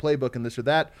about the playbook and this or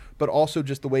that, but also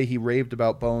just the way he raved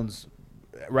about Bones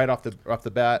right off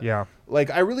the bat. Yeah. Like,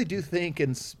 I really do think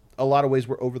in a lot of ways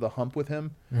we're over the hump with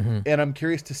him, and I'm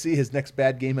curious to see his next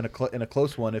bad game in a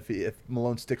close one if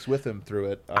Malone sticks with him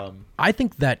through it. I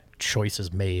think that choice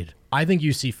is made. I think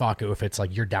you see Facu if it's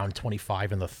like you're down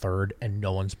 25 in the third and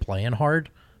no one's playing hard.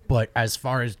 But as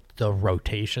far as the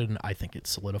rotation, I think it's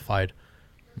solidified.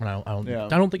 I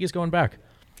don't think he's going back.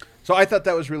 So I thought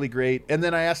that was really great. And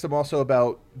then I asked him also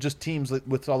about just teams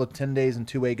with all the 10 days and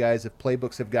two-way guys, if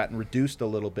playbooks have gotten reduced a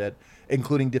little bit,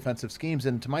 including defensive schemes.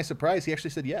 And to my surprise, he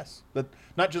actually said yes. But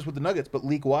not just with the Nuggets, but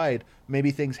league-wide, maybe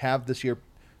things have this year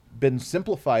been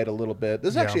simplified a little bit.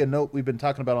 This is actually a note we've been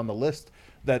talking about on the list,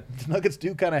 that the Nuggets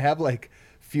do kind of have like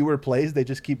fewer plays they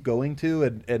just keep going to,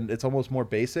 and it's almost more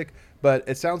basic. But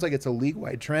it sounds like it's a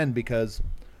league-wide trend because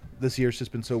this year's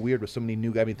just been so weird with so many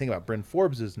new guys. I mean, think about Bryn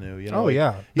Forbes is new. You know, oh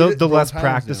yeah, the less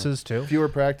practices too, fewer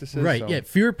practices, right? So. Yeah,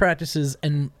 fewer practices,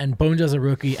 and Bones as a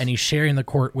rookie, and he's sharing the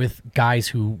court with guys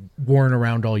who weren't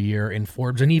around all year in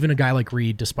Forbes, and even a guy like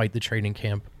Reed, despite the training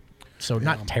camp. So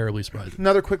not terribly surprising.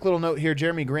 Another quick little note here: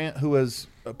 Jeremy Grant, who is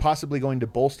possibly going to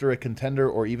bolster a contender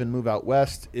or even move out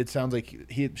west. It sounds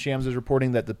like Shams is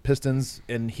reporting that the Pistons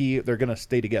and they're going to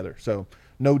stay together. So.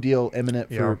 No deal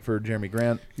imminent for Jeremy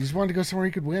Grant. He just wanted to go somewhere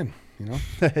he could win, you know?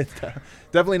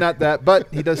 Definitely not that,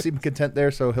 but he does seem content there,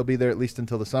 so he'll be there at least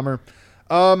until the summer.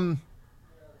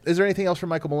 Is there anything else for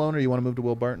Michael Malone, or you want to move to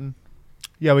Will Barton?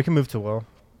 Yeah, we can move to Will.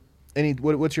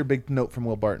 What's your big note from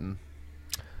Will Barton?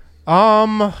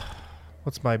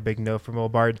 What's my big note from Will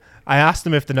Barton? I asked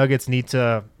him if the Nuggets need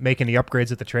to make any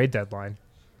upgrades at the trade deadline.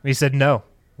 And he said no.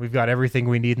 We've got everything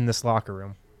we need in this locker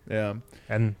room. Yeah.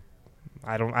 And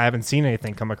I haven't seen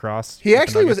anything come across. He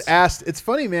actually was asked. It's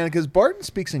funny, man, because Barton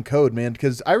speaks in code, man.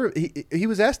 Because he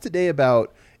was asked today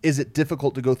about, is it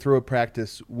difficult to go through a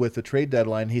practice with a trade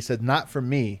deadline? He said, not for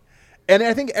me. And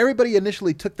I think everybody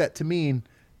initially took that to mean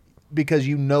because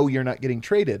you're not getting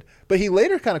traded. But he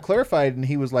later kind of clarified, and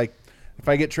he was like, if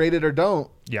I get traded or don't,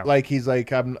 he's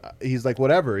like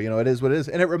whatever, it is what it is.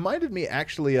 And it reminded me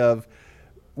actually of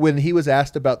when he was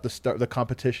asked about the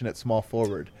competition at small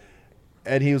forward.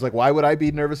 And he was like, why would I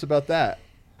be nervous about that?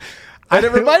 And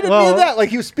it reminded me of that. Like,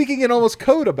 he was speaking in almost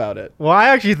code about it. Well, I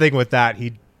actually think with that,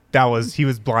 he was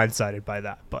blindsided by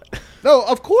that. But no,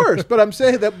 of course. But I'm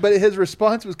saying that. But his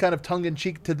response was kind of tongue in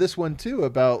cheek to this one too.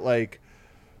 About like,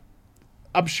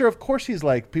 I'm sure, of course, he's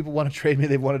like, people want to trade me.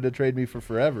 They wanted to trade me for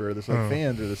forever. Or there's like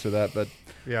fans or this or that. But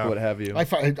what have you?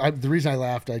 The reason I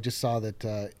laughed, I just saw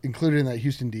that included in that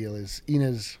Houston deal is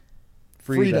Ina's.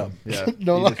 Freedom. Yeah.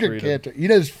 No longer Cantor.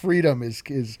 Ina's freedom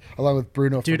is along with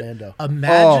Bruno Fernando.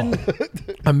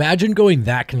 Imagine going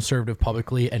that conservative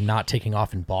publicly and not taking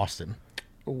off in Boston.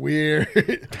 Weird.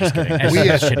 Just kidding.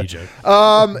 That's a shitty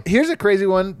joke. Here's a crazy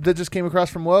one that just came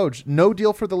across from Woj. No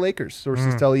deal for the Lakers,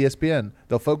 sources tell ESPN.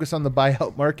 They'll focus on the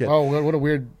buyout market. Oh, what a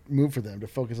weird move for them to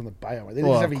focus on the buyout market. They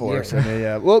just have of course. Year. I mean,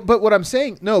 yeah. Well, but what I'm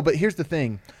saying, but here's the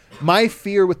thing. My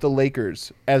fear with the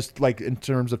Lakers, as like in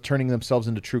terms of turning themselves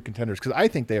into true contenders, because I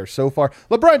think they are so far.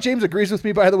 LeBron James agrees with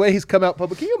me, by the way. He's come out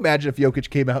public. Can you imagine if Jokic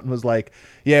came out and was like,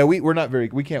 "Yeah, we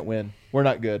can't win. We're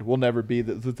not good. We'll never be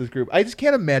this group." I just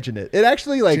can't imagine it. It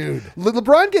actually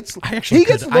LeBron gets.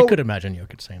 I could imagine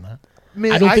Jokic saying that.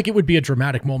 Man, I don't think it would be a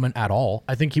dramatic moment at all.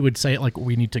 I think he would say it like,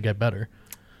 "We need to get better."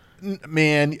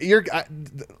 Man,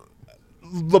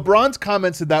 LeBron's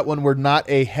comments in that one were not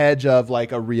a hedge of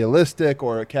like a realistic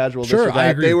or a casual. Sure, this or that. I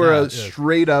agree. They were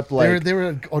straight up like they were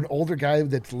an older guy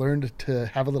that's learned to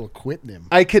have a little quit in him.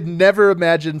 I could never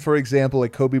imagine, for example,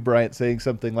 like Kobe Bryant saying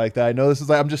something like that. I know this is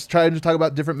like I'm just trying to talk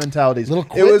about different mentalities.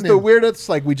 It was the weirdest.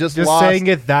 Like we just lost. Saying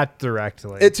it that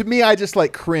directly. To me, I just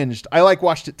like cringed. I like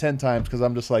watched it 10 times because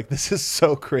I'm just like, this is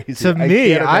so crazy. To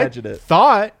me, I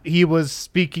thought he was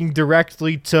speaking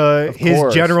directly to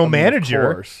his general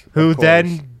manager, who then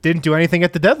didn't do anything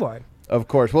at the deadline. Of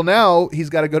course. Well, now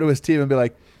he's got to go to his team and be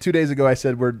like, 2 days ago I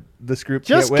said this group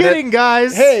just can't win kidding, it.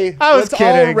 Guys. Hey, let's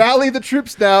all rally the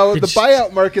troops now. The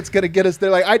buyout market's going to get us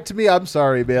there. Like, to me, I'm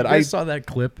sorry, man. I saw that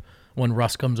clip when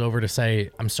Russ comes over to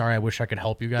say, "I'm sorry, I wish I could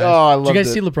help you guys." Oh, I love it. Did you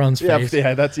guys see LeBron's face?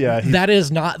 Yeah, that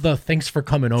is not the "thanks for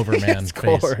coming over, man" of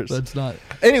course. face. That's not.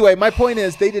 Anyway, my point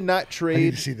is they did not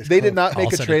trade. They did not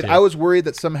make a trade. I was worried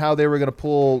that somehow they were going to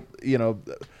pull,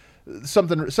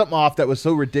 something off that was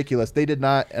so ridiculous. They did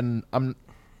not, and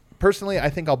I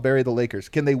think I'll bury the Lakers.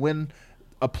 Can they win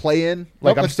a play-in?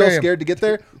 Like, I'm still scared to get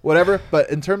there, whatever. But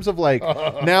in terms of like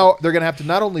now they're gonna have to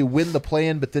not only win the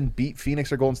play-in but then beat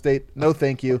Phoenix or Golden State. No,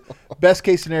 thank you. Best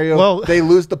case scenario, they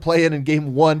lose the play-in in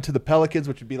game 1 to the Pelicans,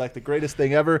 which would be like the greatest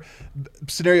thing ever.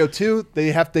 Scenario 2,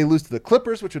 they lose to the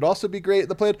Clippers, which would also be great in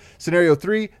the play-in. Scenario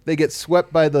 3, they get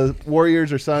swept by the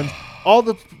Warriors or Suns. All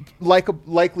the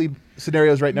likely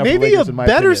scenarios right now. Maybe for Lakers, a in my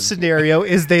better opinion. scenario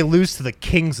is they lose to the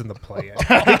Kings in the play-in.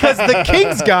 Because the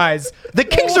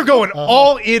Kings are going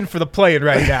all in for the play-in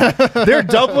right now. They're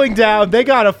doubling down. They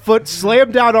got a foot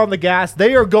slammed down on the gas.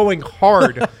 They are going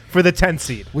hard for the 10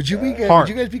 seed. Would you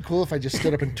guys be cool if I just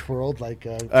stood up and twirled like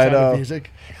Sound of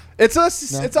Music? It's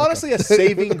honestly a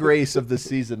saving grace of this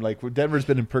season. Like Denver's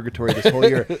been in purgatory this whole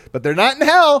year, but they're not in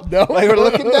hell. No, like we're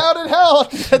looking down at hell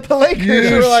at the Lakers.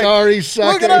 You sorry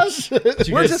suckers. Look at us.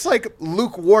 We're just like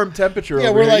lukewarm temperature. Yeah,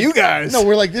 over we're here. like you guys. No,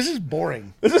 we're like this is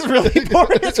boring. This is really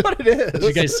boring. That's what it is. Did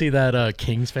you guys see that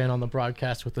Kings fan on the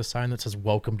broadcast with the sign that says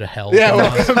 "Welcome to Hell"?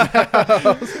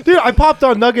 Yeah, dude, I popped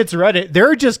on Nuggets Reddit.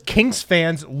 There are just Kings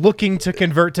fans looking to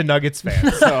convert to Nuggets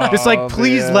fans. Just like,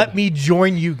 please let me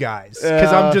join you guys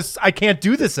because I can't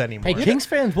do this anymore. Hey, Kings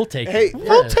fans, we'll take Hey, you.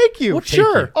 We'll take you. We'll take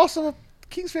Sure. you. Also,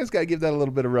 Kings fans got to give that a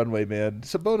little bit of runway, man.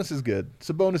 Sabonis is good.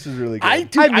 Sabonis is really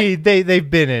good. I mean, they've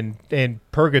been in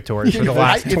purgatory for the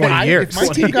last 20 years. If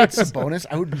my team got Sabonis,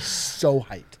 I would be so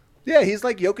hyped. Yeah, he's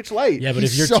like Jokic light. Yeah, but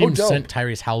He's if your so team dope. sent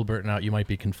Tyrese Halliburton out, you might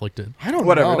be conflicted. I don't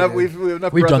Whatever. know. We've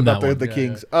enough We've breath done about that the one.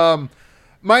 Kings.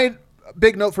 My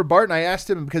big note for Barton, I asked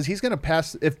him because he's going to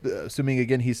pass, if assuming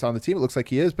again he's on the team, it looks like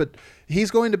he is, but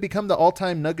he's going to become the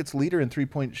all-time Nuggets leader in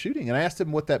three-point shooting. And I asked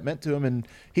him what that meant to him, and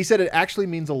he said it actually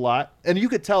means a lot. And you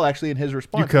could tell actually in his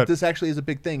response that this actually is a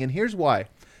big thing. And here's why.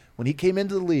 When he came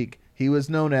into the league, he was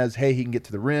known as, hey, he can get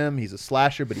to the rim, he's a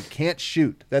slasher, but he can't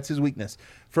shoot. That's his weakness.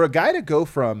 For a guy to go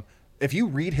from, if you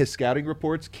read his scouting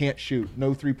reports, can't shoot,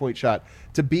 no three-point shot,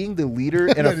 to being the leader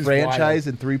in a franchise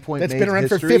in three-point That's made been around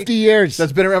history, for 50 years.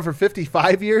 That's been around for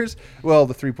 55 years. Well,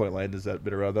 the three-point line has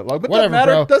been around that long, but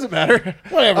Whatever, doesn't matter.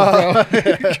 Whatever,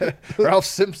 bro. Ralph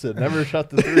Simpson never shot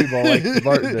the three ball like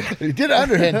Barton did. He did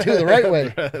underhand too, the right way.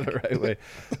 The right way.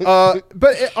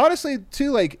 But honestly, too,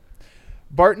 like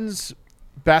Barton's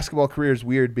basketball career is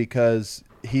weird because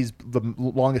he's the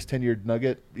longest tenured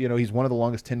Nugget. You know, he's one of the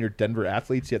longest tenured Denver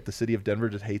athletes, yet the city of Denver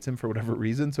just hates him for whatever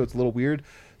reason. So it's a little weird.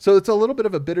 So it's a little bit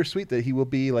of a bittersweet that he will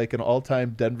be like an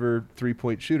all-time Denver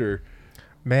three-point shooter.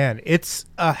 Man, it's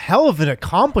a hell of an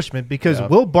accomplishment because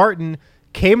Will Barton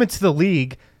came into the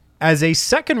league as a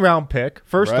second-round pick,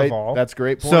 first of all. That's a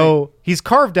great point. So he's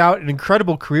carved out an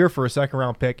incredible career for a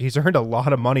second-round pick. He's earned a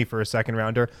lot of money for a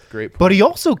second-rounder. Great point. But he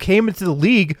also came into the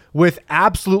league with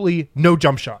absolutely no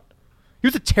jump shot. He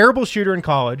was a terrible shooter in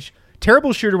college,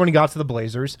 terrible shooter when he got to the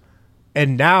Blazers,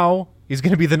 and now he's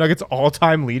going to be the Nuggets'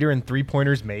 all-time leader in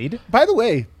three-pointers made. By the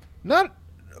way, not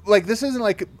like this isn't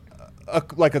like a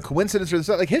coincidence or this.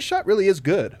 Like his shot really is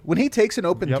good. When he takes an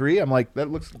open three, I'm like,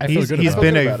 that looks. He's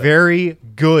been a very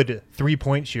good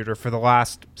three-point shooter for the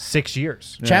last 6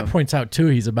 years. Chat points out too,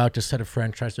 he's about to set a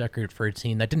franchise record for a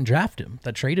team that didn't draft him,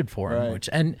 that traded for him.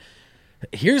 And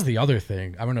here's the other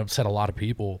thing: I'm going to upset a lot of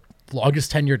people.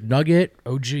 Longest tenured Nugget,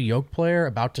 OG Yoke player,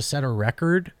 about to set a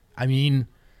record. I mean,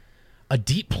 a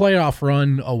deep playoff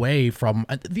run away from.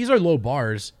 These are low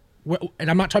bars. And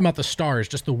I'm not talking about the stars,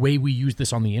 just the way we use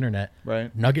this on the internet.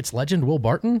 Right. Nuggets legend Will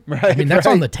Barton. Right. I mean, that's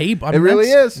on the tape. I mean, it really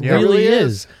is. It really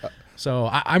is. So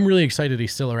I'm really excited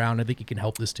he's still around. I think he can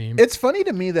help this team. It's funny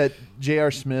to me that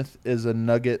J.R. Smith is a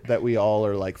Nugget that we all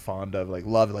are like fond of, like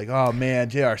love. Like, oh man,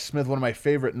 J.R. Smith, one of my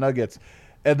favorite Nuggets.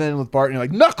 And then with Barton, you're like,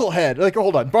 knucklehead. Like,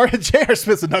 hold on, J.R.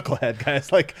 Smith's a knucklehead,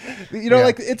 guys. Like, you know,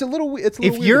 like it's a little. It's a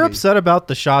little. If weird you're to me. upset about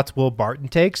the shots Will Barton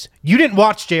takes, you didn't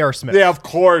watch J.R. Smith. Yeah, of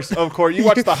course. You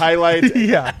watch the highlights.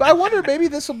 Yeah. But I wonder maybe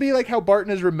this will be like how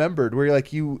Barton is remembered, where you're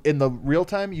like in the real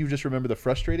time you just remember the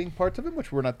frustrating parts of him,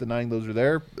 which we're not denying those are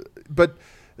there, but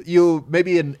you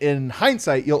maybe in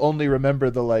hindsight you'll only remember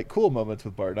the like cool moments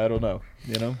with Barton. I don't know.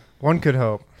 You know, one could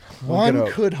hope. One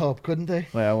could hope, couldn't they?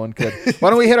 Yeah, one could. Why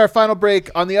don't we hit our final break?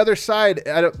 On the other side,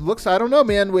 I don't know,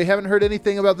 man. We haven't heard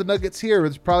anything about the Nuggets here.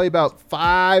 It's probably about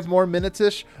 5 more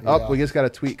minutes-ish. Yeah. Oh, we just got a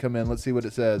tweet come in. Let's see what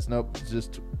it says. Nope, it's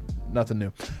just nothing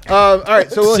new. All right,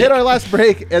 so we'll hit our last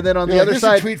break, and then on the other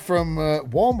side. A tweet from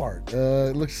Walmart.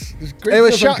 It looks great. It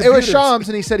was Shams,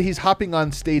 and he said he's hopping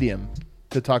on Stadium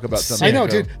to talk about something. I know,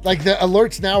 dude. Like the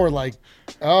alerts now are like,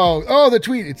 oh, the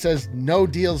tweet. It says no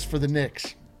deals for the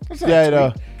Knicks. Yeah, I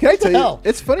know. Can I tell you?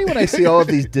 It's funny when I see all of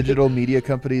these digital media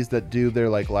companies that do their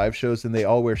like live shows and they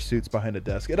all wear suits behind a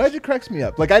desk. It just cracks me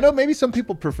up. Like I know maybe some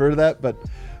people prefer that, but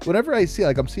whenever I see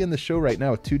I'm seeing the show right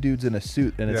now with 2 dudes in a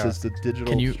suit and it says the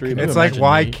digital stream. It's like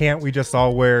why can't we just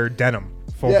all wear denim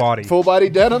full body. Full body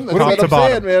denim. That's what I'm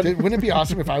saying, man. Wouldn't it be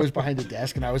awesome if I was behind a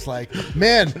desk and I was like,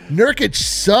 man, Nurkic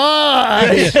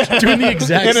sucks. Doing the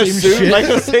exact same shit. Like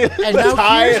and now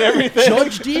tie and everything.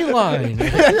 Judge D-line.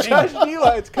 Judge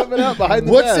D-line's coming up behind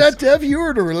the What's desk. that, Dev? You were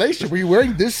in a relationship. Were you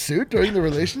wearing this suit during the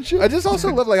relationship? I just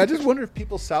also love, I just wonder if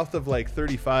people south of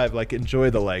 35 enjoy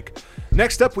the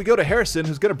next up we go to Harrison,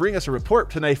 who's going to bring us a report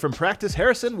tonight from practice.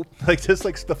 Harrison,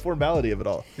 just the formality of it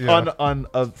all on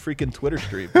a freaking Twitter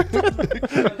stream. By the way,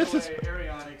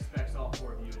 Ariana expects all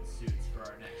 4 of you in suits for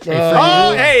our next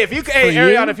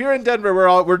Ariana, if you're in Denver,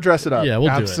 we're dressing up. Yeah, we'll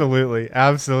Absolutely.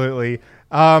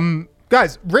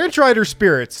 Guys, Ranch Rider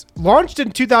Spirits, launched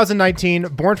in 2019,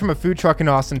 born from a food truck in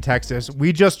Austin, Texas.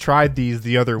 We just tried these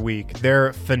the other week.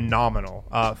 They're phenomenal.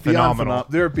 They're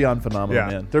beyond phenomenal,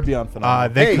 man. They're beyond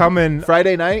phenomenal. They come in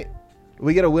Friday night.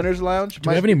 We get a winner's lounge. Do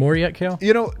we have any more yet, Kale?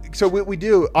 So we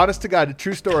do. Honest to God,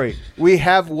 true story. We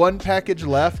have one package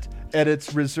left, and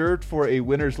it's reserved for a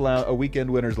weekend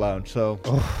winner's lounge. So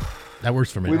that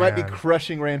works for me. We might be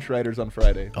crushing Ranch Riders on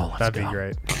Friday. Oh, that'd be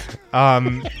great.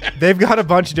 They've got a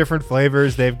bunch of different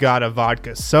flavors. They've got a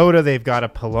vodka soda. They've got a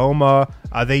Paloma.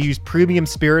 They use premium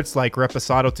spirits like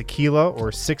Reposado tequila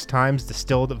or 6 times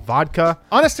distilled vodka.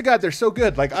 Honest to God, they're so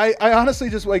good. I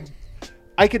honestly just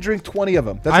I could drink 20 of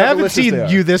them. That's I how haven't delicious seen they are.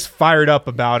 you this fired up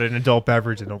about an adult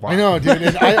beverage in a while. I know, dude.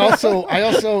 And I also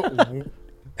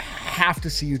have to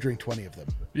see you drink 20 of them.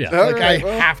 Yeah. I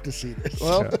have to see this.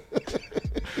 Well,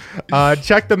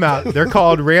 check them out. They're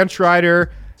called Ranch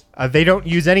Rider. They don't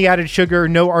use any added sugar,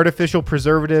 no artificial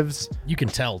preservatives. You can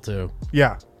tell, too.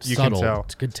 Yeah, you Subtle. can tell.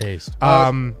 It's good taste.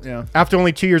 After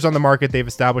only 2 years on the market, they've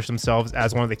established themselves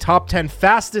as one of the top 10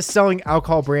 fastest-selling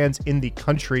alcohol brands in the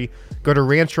country. Go to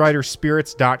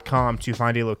ranchriderspirits.com to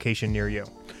find a location near you.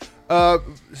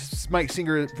 Mike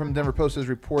Singer from Denver Post is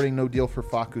reporting no deal for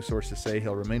Facu. Sources say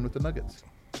he'll remain with the Nuggets.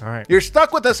 All right. You're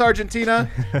stuck with us, Argentina.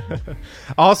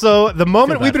 Also, the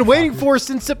moment we've been waiting for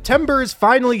since September is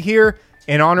finally here.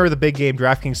 In honor of the big game,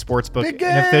 DraftKings Sportsbook,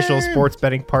 an official sports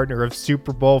betting partner of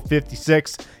Super Bowl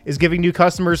 56, is giving new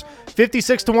customers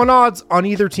 56-1 odds on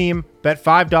either team. Bet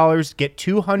 $5, get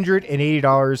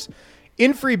 $280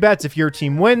 in free bets if your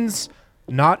team wins.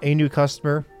 Not a new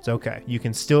customer, it's okay. You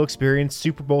can still experience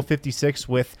Super Bowl 56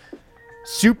 with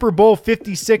Super Bowl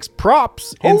 56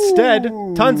 props instead.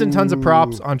 Tons and tons of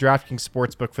props on DraftKings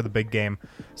Sportsbook for the big game.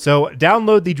 So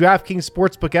download the DraftKings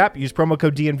Sportsbook app, use promo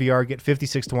code DNVR, get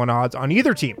 56-1 odds on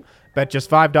either team. Bet just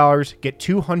 $5, get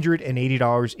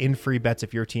 $280 in free bets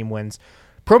if your team wins.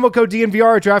 Promo code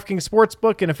DNVR at DraftKings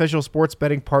Sportsbook, an official sports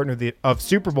betting partner of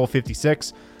Super Bowl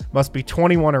 56. Must be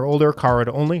 21 or older,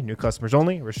 Colorado only, new customers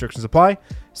only, restrictions apply.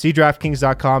 See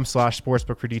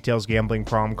DraftKings.com/sportsbook for details. Gambling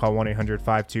problem, call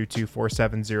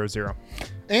 1-800-522-4700.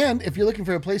 And if you're looking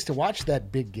for a place to watch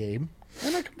that big game,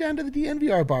 why not come down to the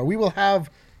DNVR bar? We will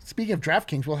have, speaking of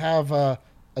DraftKings, we'll have a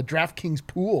DraftKings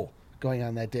pool going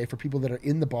on that day for people that are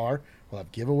in the bar. We'll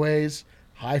have giveaways,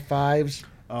 high fives.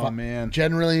 Oh, man.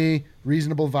 Generally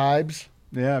reasonable vibes.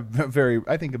 Yeah, very,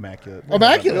 I think immaculate.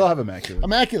 Immaculate. We'll have immaculate.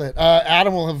 Immaculate.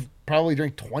 Adam will have probably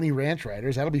drank 20 Ranch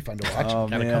Riders. That'll be fun to watch. Oh,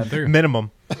 Gotta man. come through.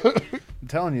 Minimum. I'm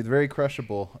telling you, very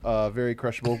crushable. Very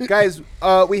crushable. Guys,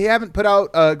 we haven't put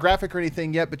out a graphic or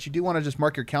anything yet, but you do want to just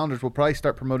mark your calendars. We'll probably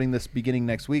start promoting this beginning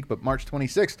next week, but March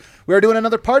 26th, we are doing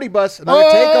another party bus, another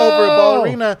takeover at Ball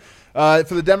Arena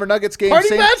for the Denver Nuggets game.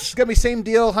 Party bus? It's going to be same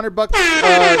deal, $100. There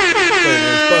it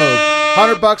is. Boom.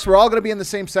 $100. We're all going to be in the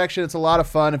same section. It's a lot of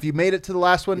fun. If you made it to the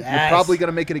last one, you're probably going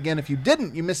to make it again. If you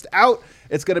didn't, you missed out.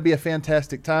 It's going to be a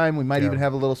fantastic time. We might even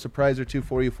have a little surprise or two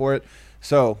for you for it.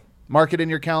 So mark it in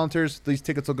your calendars. These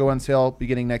tickets will go on sale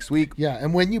beginning next week. Yeah,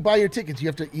 and when you buy your tickets, you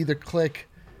have to either click,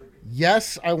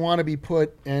 yes, I want to be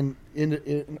put in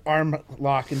an arm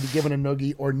lock and be given a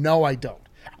noogie, or no, I don't.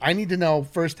 I need to know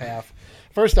first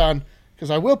on,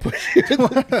 because I will put you in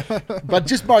but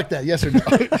just mark that, yes or no.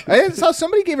 I saw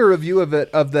somebody gave a review of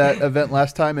that event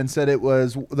last time and said it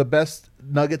was the best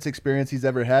Nuggets experience he's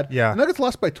ever had. Yeah. The Nuggets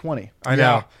lost by 20. I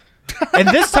know. And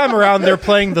this time around, they're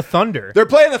playing the Thunder. They're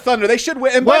playing the Thunder. They should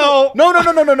win. And well, no.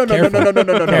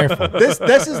 Careful.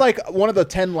 This is like one of the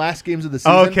 10 last games of the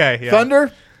season. Okay, yeah.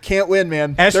 Thunder can't win,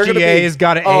 man. SGA has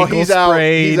got an ankle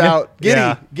sprain. He's out.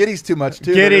 Yeah. Giddy's too much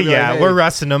too. Giddy, Like, we're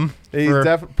resting him. He's for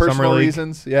personal summer league.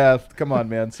 reasons. Yeah, come on,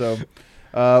 man. So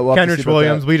we'll Kenrich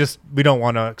Williams, we don't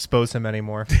want to expose him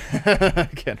anymore.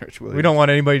 Kenrich Williams. We don't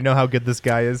want anybody to know how good this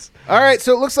guy is. All right,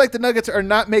 so it looks like the Nuggets are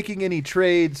not making any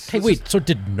trades. Hey, wait, so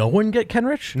did no one get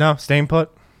Kenrich? No, staying put.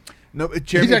 No, He's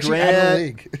Jeremy actually out of the Grant,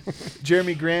 league.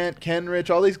 Jeremy Grant, Kenrich,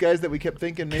 all these guys that we kept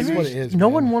thinking maybe. That's what it is, No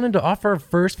man. one wanted to offer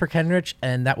first for Kenrich,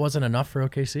 and that wasn't enough for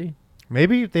OKC?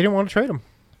 Maybe they didn't want to trade him.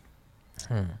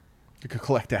 You could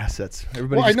collect assets.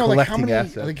 Everybody's Well, I know, collecting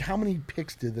assets. like how many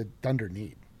picks do the Thunder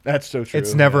need? That's so true.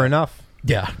 It's never enough.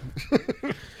 Yeah.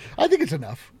 I think it's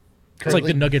enough. It's like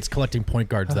the Nuggets collecting point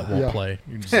guards that won't play.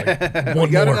 You're just like, We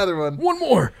got another one. One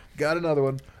more. Got another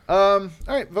one. All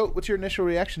right, Vogt. What's your initial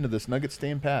reaction to this? Nuggets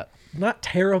staying pat. Not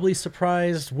terribly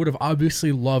surprised. Would have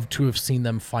obviously loved to have seen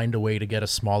them find a way to get a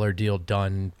smaller deal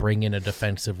done, bring in a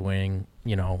defensive wing.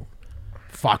 You know,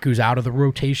 Facu's out of the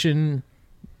rotation.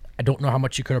 I don't know how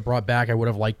much you could have brought back. I would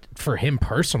have liked for him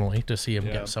personally to see him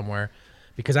get somewhere,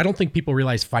 because I don't think people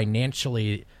realize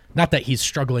financially, not that he's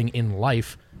struggling in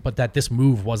life, but that this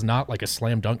move was not like a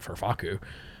slam dunk for Facu.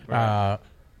 Right.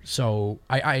 So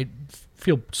I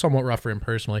feel somewhat rough for him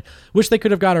personally. Wish they could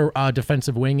have got a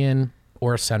defensive wing in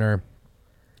or a center,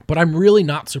 but I'm really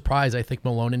not surprised. I think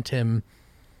Malone and Tim,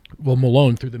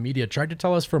 Malone through the media tried to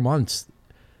tell us for months,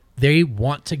 they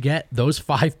want to get those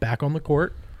 5 back on the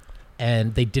court,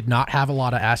 and they did not have a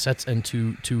lot of assets and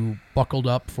to buckled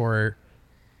up for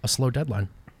a slow deadline.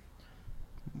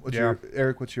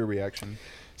 Eric, what's your reaction?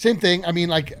 Same thing. I mean,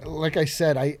 like I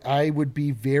said, I would be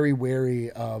very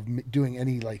wary of doing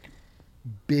any like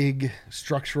big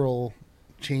structural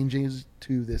changes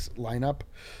to this lineup,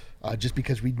 just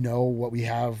because we know what we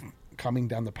have coming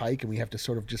down the pike, and we have to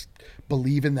sort of just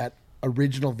believe in that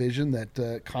original vision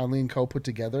that Conley and co put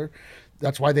together.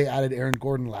 That's why they added Aaron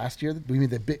Gordon last year. We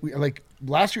made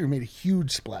last year we made a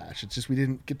huge splash. It's just we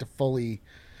didn't get to fully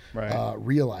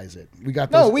realize it. We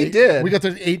got those we did. We got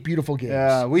those 8 beautiful games.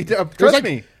 Yeah, we did. Trust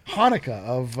me, Hanukkah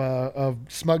of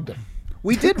smugdom.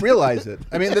 We did realize it.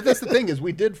 I mean, that's the thing is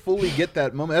we did fully get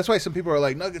that moment. That's why some people are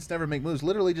like, Nuggets never make moves.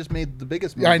 Literally just made the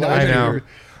biggest move. Yeah, I know.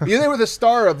 They were the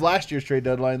star of last year's trade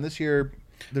deadline. This year,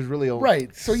 there's really only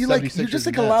right. So you just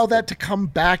allow that to come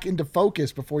back into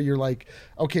focus before you're like,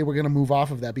 okay, we're going to move off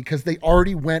of that, because they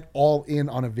already went all in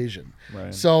on a vision.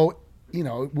 Right. So,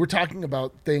 we're talking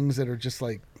about things that are just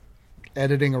like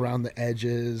editing around the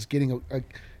edges, getting a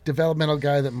developmental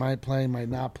guy that might play, might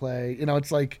not play.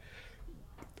 It's like,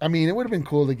 I mean, it would have been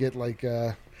cool to get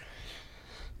to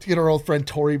get our old friend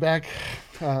Torrey back.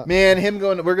 Man, him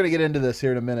going. We're going to get into this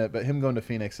here in a minute, but him going to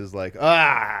Phoenix is like,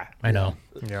 I know.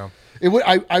 Yeah. It would.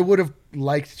 I would have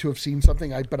liked to have seen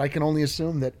something, but I can only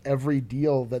assume that every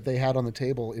deal that they had on the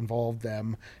table involved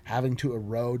them having to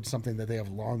erode something that they have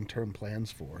long-term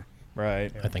plans for.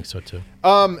 right. I think so too.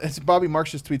 As Bobby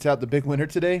Marks just tweets out, the big winner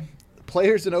today.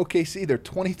 Players in OKC, they're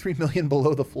 $23 million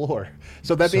below the floor,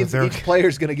 so that means each player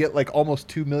is going to get like almost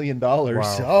 $2 million.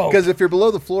 Wow. Because if you're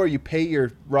below the floor, you pay your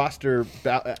roster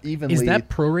evenly. Is that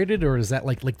prorated, or is that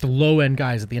like the low end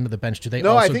guys at the end of the bench? Do they?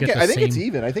 No, also I think get the same? it's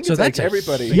even. I think So it's like that's a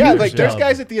everybody. huge Yeah, like there's dub.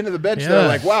 guys at the end of the bench that are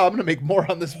like, wow, I'm going to make more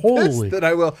on this Holy. than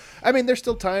I will. I mean, there's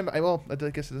still time. I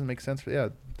guess it doesn't make sense, but yeah.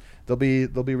 They'll be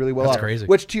really well That's off. crazy.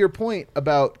 Which, to your point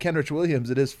about Kenrich Williams,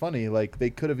 it is funny. Like they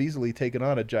could have easily taken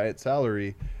on a giant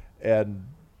salary, and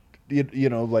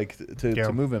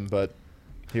to move him, but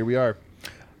here we are.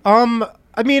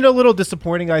 I mean, a little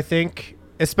disappointing, I think,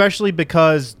 especially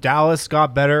because Dallas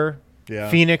got better. Yeah.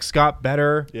 Phoenix got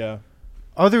better. Yeah.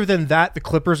 Other than that, the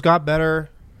Clippers got better.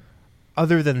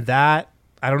 Other than that,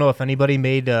 I don't know if anybody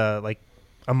made a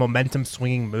momentum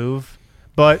swinging move,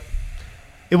 but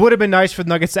it would have been nice for the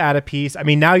Nuggets to add a piece. I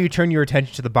mean, now you turn your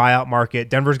attention to the buyout market.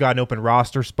 Denver's got an open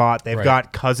roster spot. They've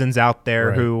got Cousins out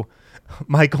there who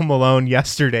Michael Malone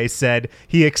yesterday said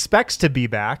he expects to be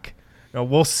back.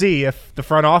 We'll see if the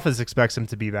front office expects him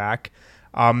to be back.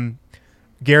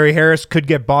 Gary Harris could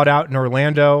get bought out in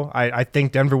Orlando. I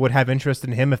think Denver would have interest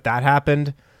in him if that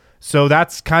happened. So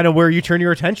that's kind of where you turn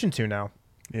your attention to now.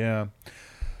 Yeah.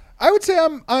 I would say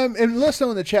I'm and let us know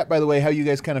in the chat, by the way, how you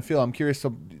guys kind of feel. I'm curious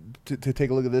to take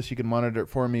a look at this. You can monitor it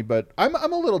for me, but I'm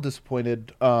a little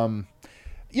disappointed.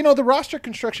 The roster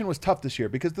construction was tough this year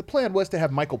because the plan was to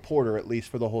have Michael Porter at least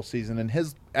for the whole season, and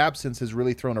his absence has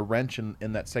really thrown a wrench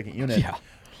in that second unit. Yeah.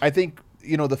 I think,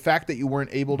 the fact that you weren't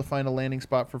able to find a landing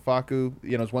spot for Facu,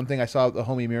 is one thing. I saw the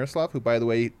homie Miroslav, who, by the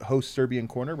way, hosts Serbian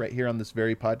Corner right here on this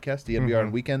very podcast, DNVR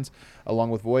on weekends, along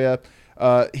with Voya.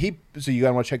 So you got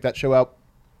to want to check that show out.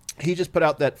 He just put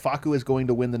out that Facu is going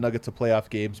to win the Nuggets of playoff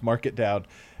games. Mark it down.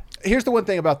 Here's the one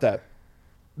thing about that.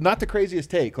 Not the craziest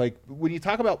take. Like, when you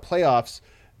talk about playoffs,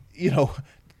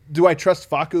 do I trust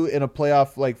Facu in a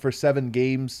playoff for 7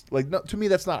 games? No, to me,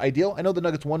 that's not ideal. I know the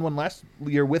Nuggets won one last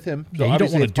year with him. So Yeah, you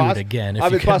don't want to do it again. If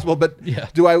Obviously possible, but Yeah.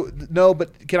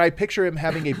 but can I picture him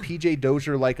having a PJ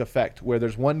Dozier-like effect where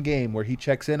there's one game where he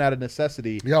checks in out of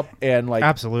necessity Yep. and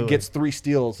Absolutely. gets 3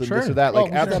 steals and Sure. this or that? We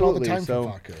do that all the Absolutely. time So,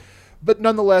 for Facu. But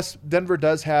nonetheless, Denver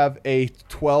does have a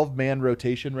 12-man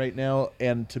rotation right now,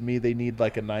 and to me, they need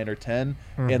like a 9 or 10,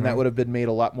 and that would have been made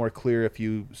a lot more clear if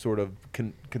you sort of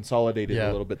consolidated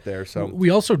a little bit there. So we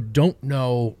also don't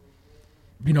know,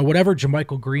 whatever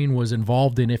JaMychal Green was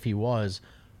involved in, if he was,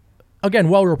 again,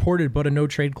 well reported, but a no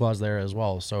trade clause there as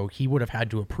well. So he would have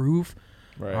had to approve.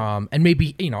 Right. And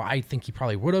maybe, I think he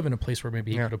probably would have in a place where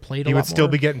maybe he could have played a lot more. He would still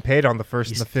be getting paid on the 1st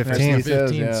and the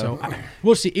 15th. So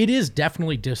we'll see. It is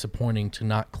definitely disappointing to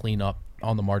not clean up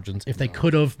on the margins. If they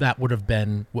could have, that would have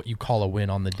been what you call a win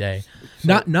on the day.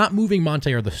 So, not moving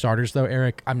Monte or the starters, though,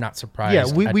 Eric, I'm not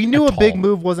surprised. Yeah, we knew a big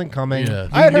move wasn't coming. Yeah.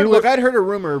 I'd heard a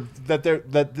rumor that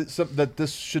that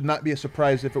this should not be a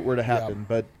surprise if it were to happen,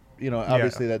 but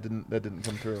obviously that didn't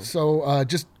come through. So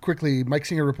just quickly, Mike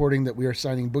Singer reporting that we are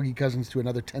signing Boogie Cousins to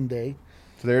another 10-day.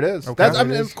 So there it is.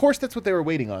 Okay. Of course, that's what they were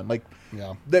waiting on.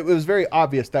 It was very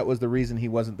obvious that was the reason he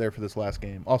wasn't there for this last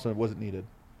game. Also, it wasn't needed.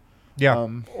 Yeah.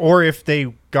 Or if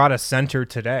they got a center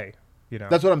today,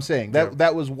 That's what I'm saying.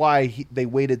 That was why they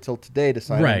waited till today to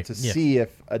sign him to see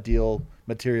if a deal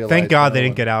materialized. Thank God they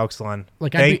didn't get Alex Len.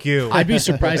 Thank you. I'd be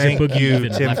surprised if Boogie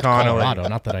even Tim left Connolly. Colorado.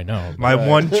 Not that I know. My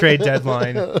one trade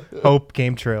deadline hope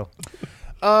came true.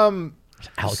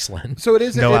 Alex Len. So it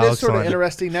is sort of Len.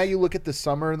 interesting. Now you look at the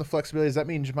summer and the flexibility. Does that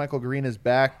mean JaMychal Green is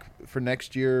back for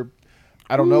next year?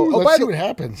 I don't know. Let's see what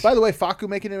happens. By the way, Facu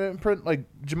making an imprint.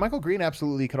 JaMychal Green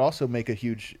absolutely could also make a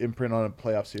huge imprint on a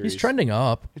playoff series. He's trending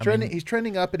up. He's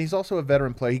trending up, and he's also a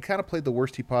veteran player. He kind of played the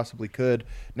worst he possibly could.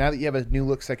 Now that you have a new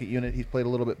look second unit, he's played a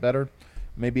little bit better.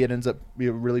 Maybe it ends up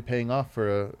really paying off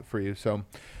for you. So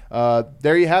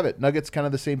there you have it. Nuggets kind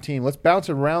of the same team. Let's bounce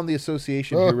around the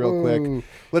association here real quick.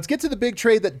 Let's get to the big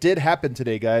trade that did happen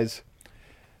today, guys.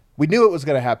 We knew it was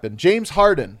going to happen. James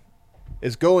Harden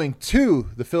is going to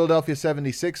the Philadelphia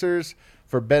 76ers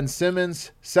for Ben Simmons,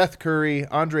 Seth Curry,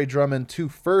 Andre Drummond, 2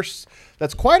 firsts.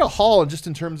 That's quite a haul, and just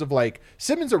in terms of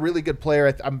Simmons a really good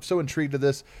player. I'm so intrigued with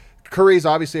this. Curry's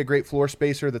obviously a great floor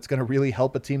spacer that's going to really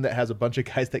help a team that has a bunch of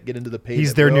guys that get into the paint.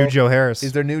 He's their new Joe Harris.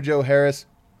 The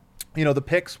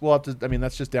picks, we'll have to,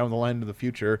 that's just down the line to the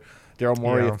future. Daryl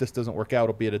Morey, if this doesn't work out,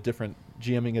 will be at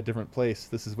GMing a different place.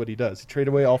 This is what he does. He trade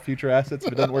away all future assets.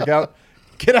 If it doesn't work out,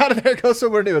 get out of there, go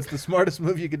somewhere new. It's the smartest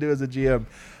move you can do as a GM.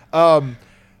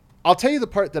 I'll tell you the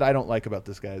part that I don't like about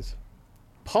this, guys.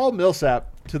 Paul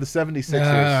Millsap to the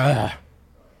 76ers.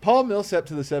 Paul Millsap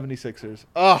to the 76ers.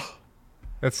 Oh,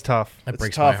 that's tough. That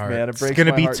breaks my heart. Man. It's going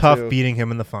to be tough being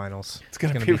him in the finals. It's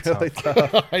going to be really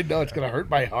tough. I know, it's going to hurt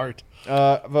my heart.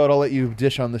 Vogt, I'll let you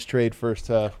dish on this trade first.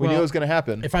 We knew it was going to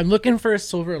happen. If I'm looking for a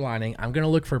silver lining, I'm going to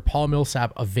look for Paul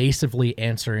Millsap evasively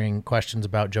answering questions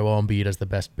about Joel Embiid as the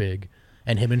best big.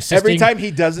 And him insisting every time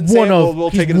he doesn't say we'll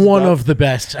take it as one of the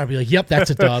best. I'll be like, yep, that's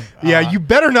a dub. You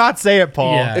better not say it,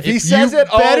 Paul. Yeah, if he says it,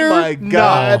 oh my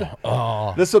God.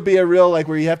 This will be a real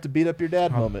where you have to beat up your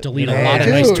dad moment. Delete a lot of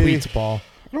nice tweets, Paul.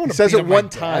 He says it one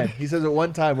time. He says it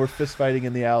one time. We're fist fighting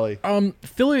in the alley.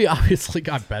 Philly obviously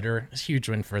got better. It's a huge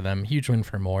win for them. Huge win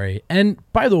for Morey. And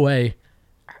by the way,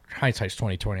 hindsight's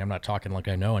 20/20. I'm not talking like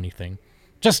I know anything.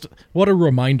 Just what a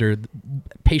reminder.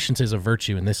 Patience is a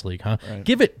virtue in this league, huh? Right.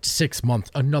 Give it 6 months.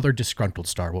 Another disgruntled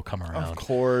star will come around. Of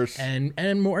course.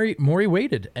 And Morey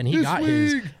waited, and he got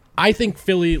his. I think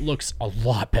Philly looks a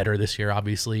lot better this year,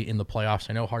 obviously, in the playoffs.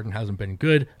 I know Harden hasn't been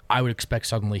good. I would expect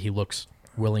suddenly he looks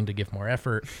willing to give more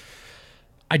effort.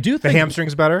 I do think the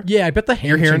hamstring's better. Yeah, I bet the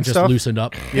hamstring just loosened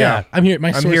up. Yeah, I'm hearing.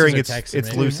 I'm hearing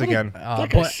it's loose again. That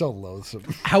guy's so loathsome.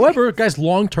 However, guys,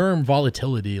 long-term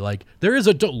volatility, there is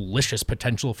a delicious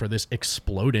potential for this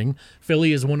exploding.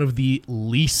 Philly is one of the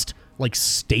least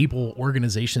stable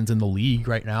organizations in the league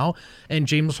right now, and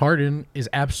James Harden is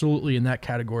absolutely in that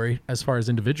category as far as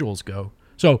individuals go.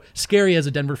 So scary as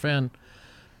a Denver fan,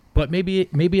 but maybe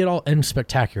it all ends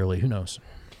spectacularly. Who knows?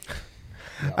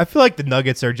 I feel like the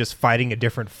Nuggets are just fighting a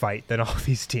different fight than all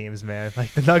these teams, man.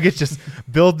 The Nuggets just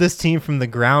build this team from the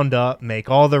ground up, make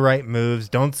all the right moves,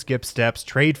 don't skip steps,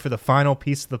 trade for the final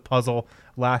piece of the puzzle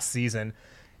last season.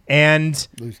 And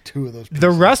lose 2 of those pieces.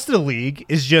 The rest of the league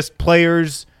is just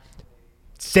players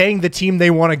saying the team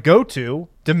they want to go to,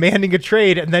 demanding a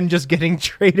trade, and then just getting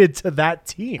traded to that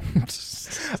team.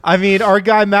 Our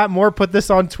guy Matt Moore put this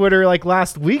on Twitter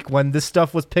last week when this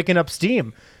stuff was picking up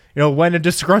steam. When a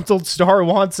disgruntled star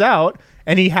wants out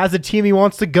and he has a team he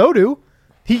wants to go to,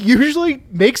 he usually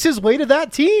makes his way to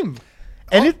that team.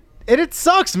 And it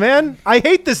sucks, man. I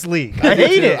hate this league. I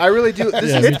hate it. I really do.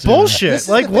 It's bullshit.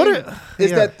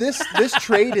 That this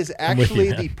trade is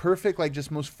actually the perfect,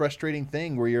 just most frustrating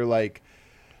thing where you're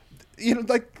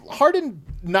Harden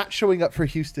not showing up for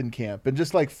Houston camp and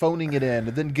just like phoning it in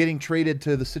and then getting traded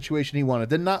to the situation he wanted,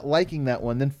 then not liking that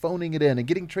one, then phoning it in and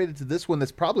getting traded to this one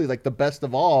that's probably like the best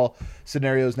of all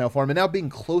scenarios now for him, and now being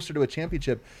closer to a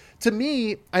championship. To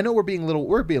me, I know we're being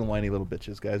whiny little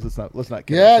bitches, guys. Let's not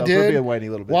kid ourselves. Dude. We're being whiny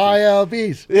little bitches.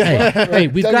 YLBs. Yeah. Hey,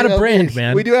 we've got a brand,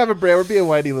 man. We do have a brand. We're being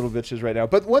whiny little bitches right now.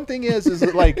 But one thing is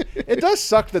that like it does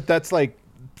suck that's like,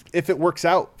 if it works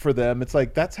out for them, it's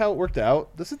like that's how it worked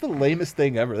out. This is the lamest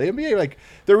thing ever. The NBA, like,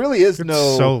 there really is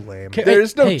so lame.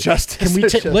 There's no justice. Can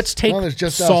we let's take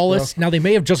just solace? us, now they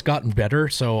may have just gotten better,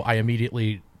 so I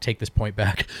immediately take this point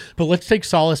back. But let's take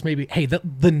solace. Maybe, hey,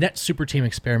 the net super team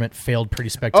experiment failed pretty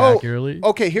spectacularly.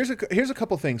 Okay, here's a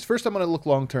couple things. First, I'm going to look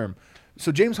long term.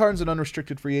 So James Harden's an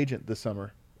unrestricted free agent this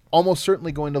summer. Almost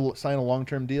certainly going to sign a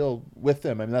long-term deal with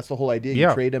them. I mean, that's the whole idea.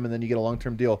 You trade him and then you get a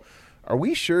long-term deal. Are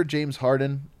we sure James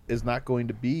Harden is not going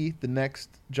to be the next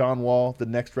John Wall, the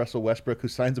next Russell Westbrook, who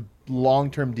signs a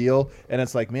long-term deal, and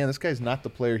it's like, man, this guy's not the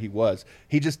player he was.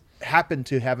 He just happened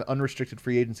to have an unrestricted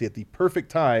free agency at the perfect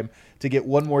time to get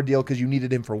one more deal because you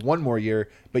needed him for one more year,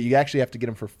 but you actually have to get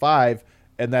him for 5,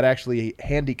 and that actually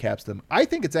handicaps them. I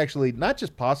think it's actually not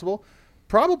just possible,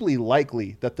 probably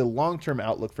likely that the long-term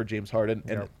outlook for James Harden,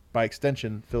 and by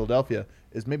extension Philadelphia,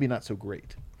 is maybe not so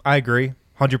great. I agree,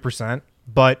 100%,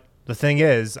 but the thing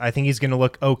is, I think he's going to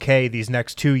look okay these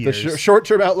next 2 years. The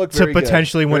short-term outlook to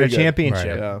potentially win a championship.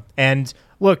 Right. Yeah. And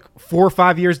look, 4 or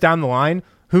 5 years down the line,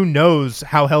 who knows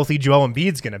how healthy Joel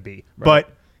Embiid's going to be? Right.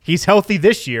 But he's healthy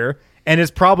this year and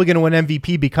is probably going to win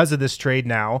MVP because of this trade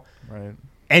now, right?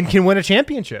 And can win a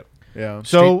championship. Yeah.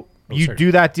 So you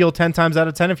do that deal 10 times out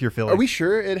of 10 if you're Philly. Are we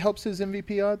sure it helps his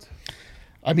MVP odds?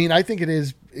 I mean, I think it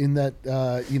is in that,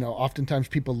 oftentimes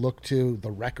people look to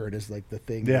the record as like the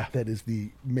thing that is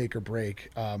the make or break.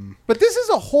 But this is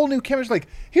a whole new chemistry. Like,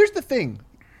 here's the thing.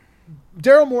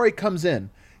 Daryl Morey comes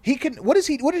in. He can. What did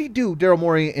he do, Daryl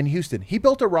Morey in Houston? He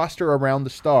built a roster around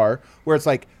the star where it's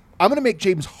like, I'm going to make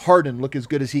James Harden look as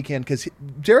good as he can, because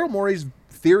Daryl Morey's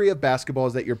theory of basketball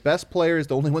is that your best player is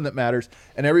the only one that matters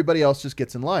and everybody else just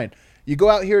gets in line. You go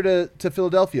out here to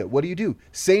Philadelphia. What do?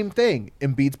 Same thing.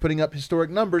 Embiid's putting up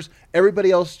historic numbers. Everybody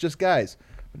else is just guys.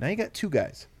 But now you got 2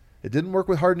 guys. It didn't work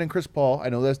with Harden and Chris Paul. I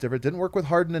know that's different. It didn't work with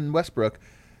Harden and Westbrook.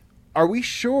 Are we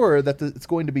sure that it's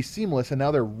going to be seamless and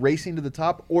now they're racing to the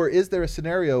top? Or is there a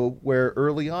scenario where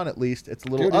early on at least it's a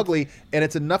little ugly and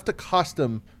it's enough to cost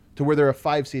them to where they're a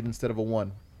 5 seed instead of a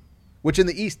 1? Which in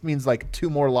the East means like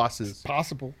 2 more losses. It's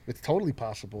possible. It's totally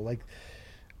possible. Like,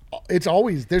 there's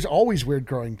always weird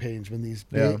growing pains when these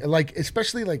like,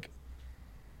 especially like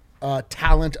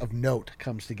talent of note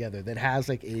comes together that has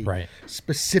like a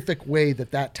specific way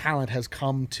that talent has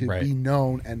come to be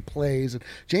known and plays. And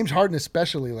James Harden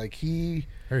especially, like, he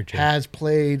has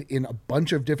played in a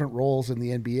bunch of different roles in the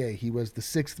NBA. He was the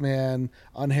 6th man,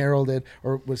 unheralded,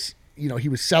 or was, he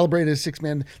was celebrated as 6th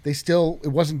man.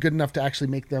 It wasn't good enough to actually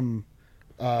make them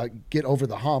get over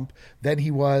the hump. Then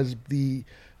he was the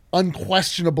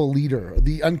unquestionable leader,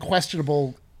 the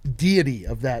unquestionable deity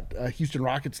of that Houston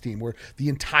Rockets team, where the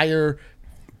entire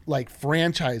like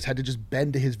franchise had to just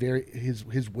bend to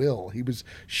his will. He was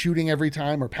shooting every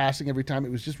time or passing every time.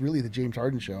 It was just really the James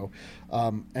Harden show.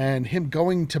 And him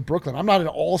going to Brooklyn, I'm not at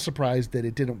all surprised that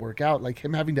it didn't work out. Like,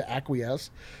 him having to acquiesce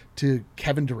to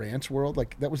Kevin Durant's world,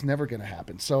 like, that was never going to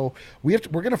happen. So we're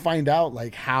going to find out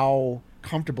like how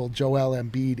comfortable Joel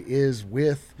Embiid is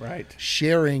with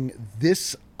sharing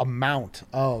this amount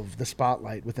of the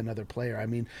spotlight with another player. I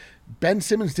mean, Ben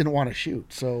Simmons didn't want to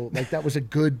shoot, so like that was a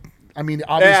good. I mean,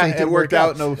 obviously it worked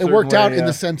out. It worked out in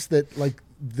the sense that like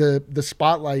the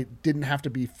spotlight didn't have to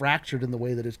be fractured in the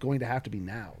way that it's going to have to be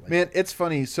now. Like, man, it's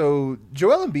funny. So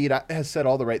Joel Embiid has said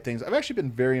all the right things. I've actually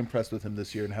been very impressed with him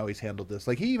this year and how he's handled this.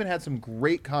 Like, he even had some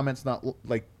great comments not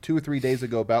like 2 or 3 days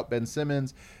ago about Ben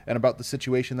Simmons and about the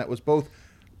situation that was both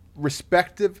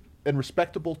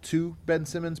respectable to Ben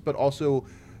Simmons, but also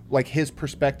like his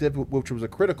perspective, which was a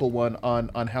critical one on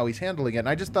how he's handling it. And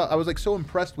I just thought, I was like so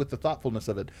impressed with the thoughtfulness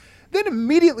of it. Then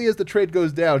immediately as the trade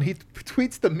goes down, he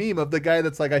tweets the meme of the guy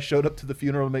that's like, I showed up to the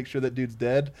funeral to make sure that dude's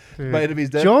dead. My enemy's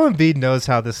dead. Joel Embiid knows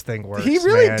how this thing works. He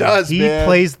really does, He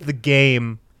plays the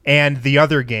game and the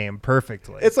other game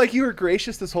perfectly. It's like you were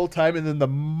gracious this whole time, and then the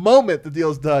moment the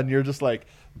deal's done, you're just like,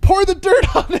 pour the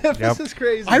dirt on him. Yep. This is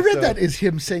crazy. I read that as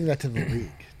him saying that to the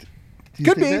league.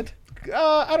 Could be. That?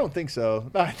 I don't think so.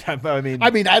 I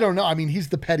mean, I don't know. I mean, he's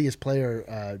the pettiest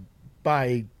player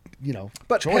by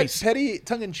but choice. Petty,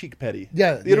 tongue-in-cheek petty.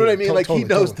 Yeah, you know what I mean. Like, he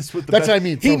knows this was the best. That's what I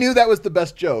mean. He knew that was the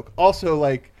best joke. Also,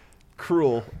 like,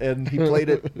 cruel, and he played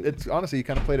it. It's honestly, he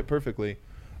kind of played it perfectly.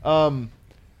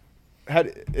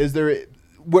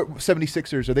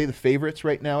 76ers, are they the favorites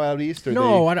right now out east?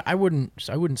 No, I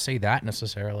wouldn't say that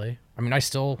necessarily. I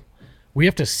mean, we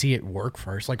have to see it work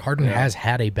first. Like Harden has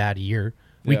had a bad year.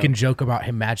 We can joke about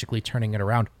him magically turning it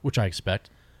around, which I expect,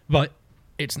 but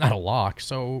it's not a lock.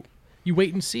 So you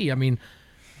wait and see. I mean,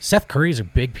 Seth Curry's a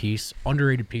big piece,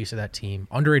 underrated piece of that team,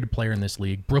 underrated player in this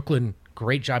league. Brooklyn,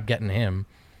 great job getting him.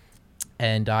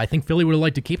 And I think Philly would have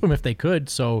liked to keep him if they could.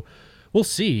 So we'll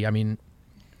see. I mean,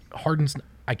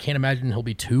 I can't imagine he'll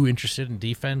be too interested in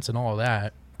defense and all of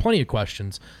that. Plenty of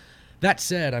questions. That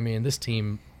said, I mean, this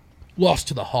team lost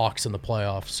to the Hawks in the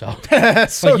playoffs.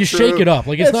 So you shake it up.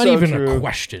 Like, it's not even a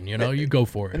question, you go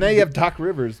for it. And now you have Doc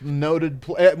Rivers, noted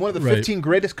one of the 15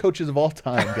 greatest coaches of all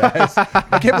time, guys.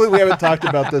 I can't believe we haven't talked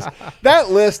about this.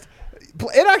 That list,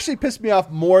 it actually pissed me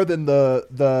off more than the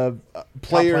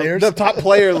top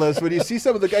player list. When you see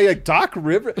some of the guys like Doc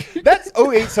Rivers, that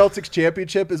 08 Celtics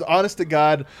championship is, honest to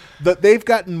God, that they've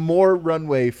gotten more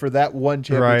runway for that one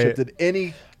championship than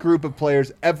any group of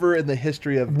players ever in the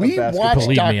history of basketball. We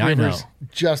watched Doc Rivers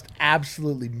just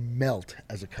absolutely melt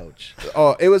as a coach.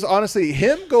 Oh, it was honestly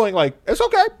him going like, it's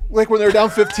okay. Like when they were down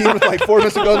 15 with like 4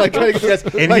 minutes to go, like trying to get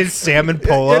guys. In his salmon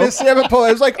polo. In his salmon polo.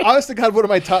 It was like, honest to God, one of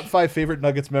my top 5 favorite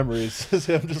Nuggets memories is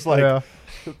him just like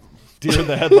deer in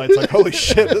the headlights. Like, holy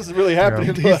shit, this is really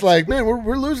happening. He's like, man,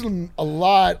 we're losing a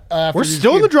lot. We're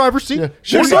still in the driver's seat. Yeah.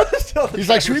 He's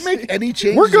like, should we make any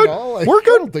changes We're good. at all? Like, We're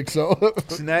good. I don't think so.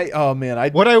 Oh,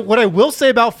 man. What I will say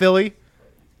about Philly,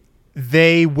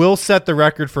 they will set the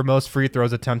record for most free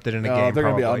throws attempted in a game. They're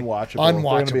going to be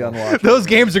unwatchable. Those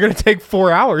games are going to take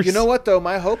 4 hours. You know what, though?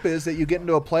 My hope is that you get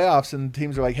into a playoffs and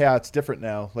teams are like, yeah, it's different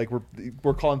now. Like,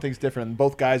 we're calling things different. And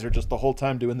both guys are just the whole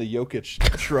time doing the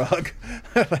Jokic shrug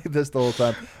like this the whole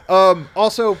time.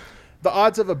 Also, the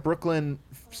odds of a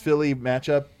Brooklyn-Philly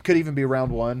matchup could even be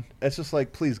round 1. It's just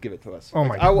like, please give it to us. Oh,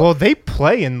 my God. Well, they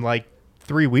play in, like,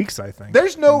 3 weeks, I think.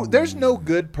 There's no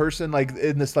good person like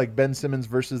in this like Ben Simmons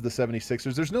versus the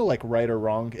 76ers. There's no like right or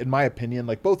wrong in my opinion.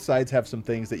 Like both sides have some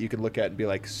things that you can look at and be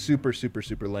like super super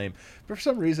super lame. But for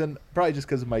some reason, probably just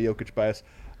because of my Jokic bias,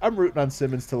 I'm rooting on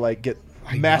Simmons to like get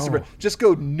massive, just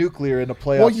go nuclear in a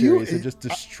playoff series and just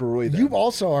destroy them. You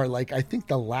also are like, I think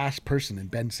the last person in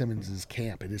Ben Simmons'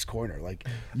 camp in his corner. Like,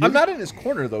 I'm not in his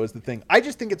corner though. Is the thing. I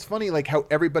just think it's funny like how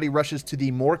everybody rushes to the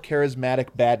more charismatic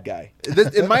bad guy.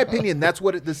 In my opinion, that's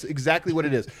this exactly what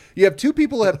it is. You have 2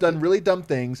 people who have done really dumb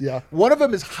things. Yeah. One of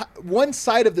them is one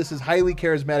side of this is highly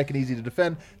charismatic and easy to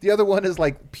defend. The other one is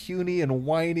like puny and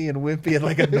whiny and wimpy and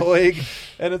like annoying.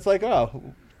 And it's like, oh.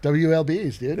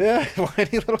 WLBs, dude. Yeah,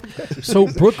 whiny little bitches. So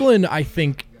Brooklyn, I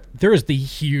think there is the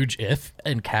huge if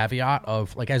and caveat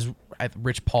of like as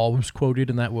Rich Paul was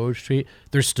quoted in that Woj tweet.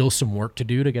 There's still some work to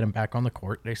do to get him back on the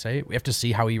court. They say we have to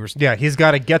see how he. He's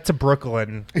got to get to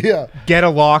Brooklyn. Yeah, get a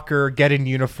locker, get in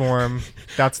uniform.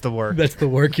 That's the work. That's the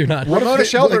work. You're not. Ramona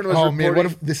Shelburne was reporting. Man, what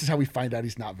if this is how we find out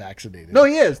he's not vaccinated? No,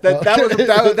 he is. That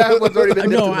was already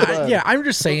been. I'm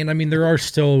just saying. I mean, there are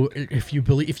still if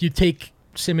you take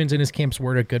Simmons and his camp's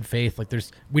word of good faith, like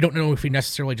we don't know if he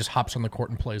necessarily just hops on the court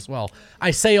and plays well.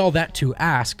 I say all that to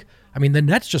ask. I mean, the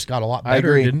Nets just got a lot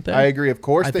better, didn't they? I agree. Of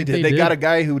course they did. They got a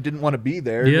guy who didn't want to be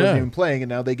there, who wasn't even playing, and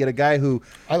now they get a guy who.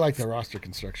 I like the roster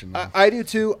construction. I do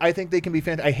too. I think they can be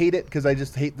fantastic. I hate it because I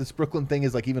just hate this Brooklyn thing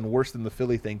is like even worse than the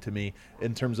Philly thing to me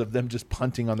in terms of them just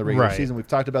punting on the regular season. We've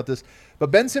talked about this,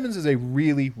 but Ben Simmons is a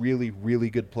really, really, really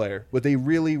good player with a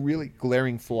really, really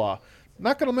glaring flaw.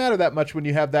 Not going to matter that much when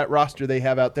you have that roster they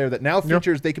have out there that now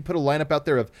features. They could put a lineup out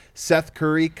there of Seth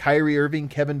Curry, Kyrie Irving,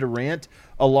 Kevin Durant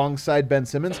alongside Ben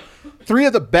Simmons. 3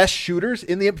 of the best shooters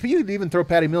in the NBA. You could even throw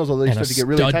Patty Mills, although he's starting to get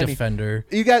really tiny. Defender.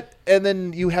 And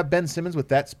then you have Ben Simmons with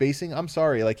that spacing. I'm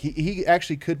sorry, like he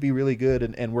actually could be really good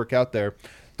and work out there.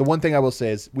 The one thing I will say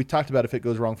is we talked about if it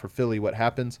goes wrong for Philly, what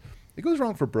happens? It goes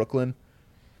wrong for Brooklyn.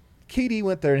 KD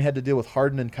went there and had to deal with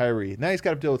Harden and Kyrie. Now he's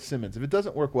got to deal with Simmons. If it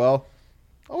doesn't work well.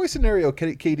 Always scenario,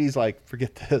 KD's like,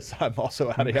 forget this. I'm also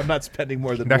out of here. I'm not spending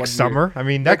more than next summer. I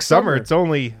mean, next summer, it's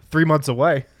only 3 months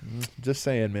away. Just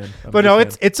saying, man. But no,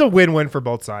 it's a win-win for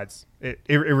both sides. It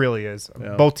really is.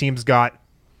 Yeah. Both teams got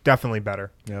definitely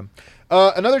better. Yeah.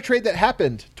 Another trade that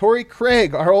happened. Torrey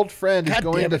Craig, our old friend, is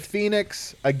going to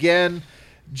Phoenix again.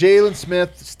 Jalen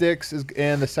Smith sticks,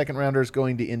 and the second rounder is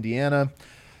going to Indiana.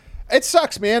 It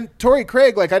sucks, man. Torrey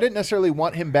Craig, like I didn't necessarily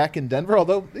want him back in Denver,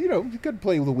 although, he could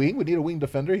play with a wing. We need a wing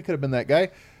defender. He could have been that guy.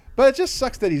 But it just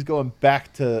sucks that he's going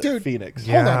back to Phoenix.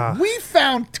 Hold on. We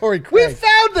found Torrey Craig. We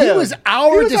found him. He was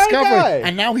our discovery.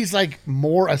 And now he's like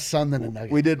more a Sun than a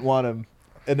Nugget. We didn't want him.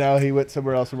 and now he went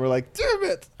somewhere else, and we're like, damn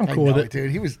it. I'm cool with it.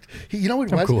 Dude. You know what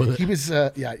he was? cool with it. He was,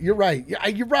 yeah, you're right.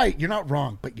 You're right. You're not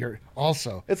wrong, but you're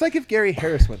also. It's like if Gary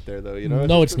Harris went there, though, you know?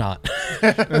 No, it's not.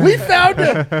 We found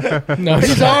him. No,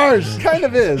 He's ours. It kind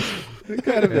of is. It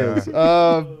kind of is.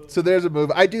 So there's a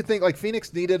move. I do think like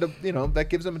Phoenix needed that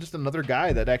gives them just another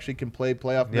guy that actually can play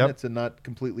playoff minutes and not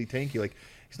completely tank you. Like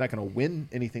he's not going to win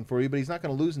anything for you, but he's not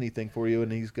going to lose anything for you,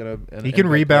 and he's going to. He can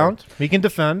rebound. He can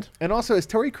defend. And also, is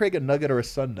Torrey Craig a Nugget or a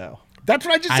Sun now? That's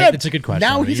what I just said. It's a good question.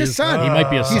 Now he's a Sun. He might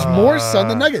be a Sun. He's more Sun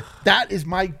than Nugget. That is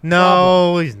my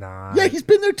No, problem. he's not. Yeah, he's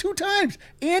been there 2 times,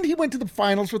 and he went to the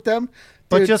finals with them.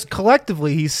 But Dude, just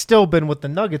collectively, he's still been with the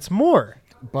Nuggets more.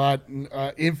 But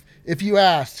if you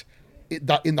asked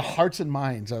in the hearts and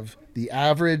minds of the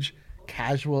average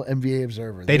casual NBA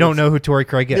observer, They don't know who Torrey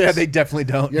Craig is. Yeah, they definitely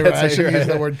don't. You're right. I should use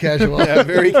the word casual. Yeah,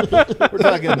 very. We're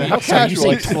talking how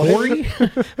casual. You say Tory?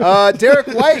 Derek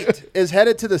White is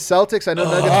headed to the Celtics. I know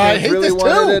Nuggets fans really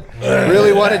wanted it.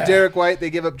 Really wanted Derek White. They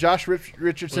give up Josh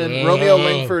Richardson, Romeo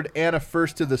Langford, and a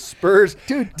first to the Spurs.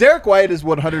 Dude, Derek White is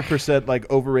 100% like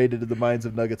overrated in the minds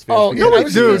of Nuggets fans. Oh,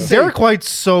 because no, Dude, Derek White's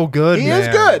so good, he man. is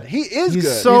good. He is He's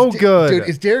good. so good. Dude,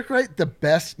 is Derek White the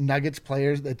best Nuggets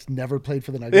player that's never played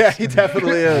for the Nuggets? Yeah, he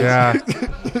definitely is. Yeah.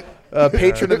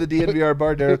 Patron of the DNVR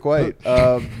bar, Derek White.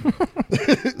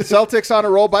 Celtics on a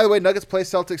roll. By the way, Nuggets play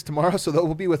Celtics tomorrow, so they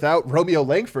will be without Romeo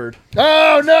Langford.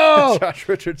 Oh, no. Josh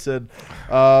Richardson.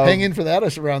 Hang in for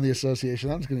that around the association.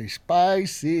 That's going to be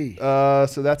spicy. So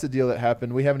that's a deal that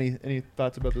happened. We have any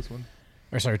thoughts about this one?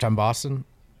 Or sorry, Tom Boston.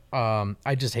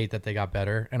 I just hate that they got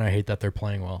better, and I hate that they're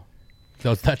playing well.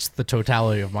 So that's the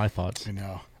totality of my thoughts. I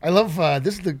know. I love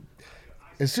this is the.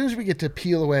 As soon as we get to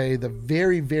peel away the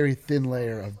very, very thin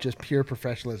layer of just pure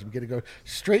professionalism, we get to go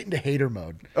straight into hater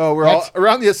mode. Oh, we're all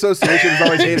around the association is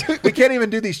always haters. We can't even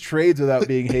do these trades without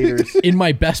being haters. In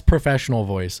my best professional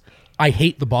voice, I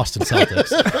hate the Boston Celtics.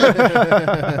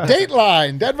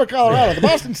 Dateline, Denver, Colorado. The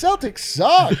Boston Celtics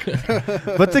suck.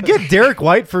 But to get Derek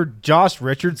White for Josh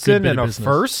Richardson Good bit and of a business.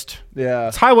 first, Yeah.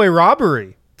 it's highway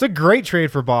robbery. It's a great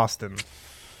trade for Boston.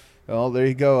 Well, there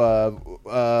you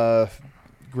go.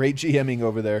 Great GMing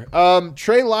over there.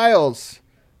 Trey Lyles,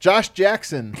 Josh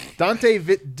Jackson, Dante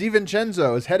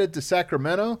DiVincenzo is headed to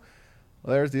Sacramento.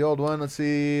 Well, there's the old one. Let's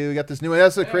see. We got this new one.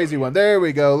 That's a crazy one. There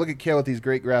we go. Look at Kale with these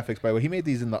great graphics, by the way. He made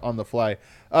these on the fly.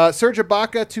 Serge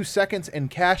Ibaka, 2 seconds and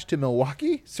cash to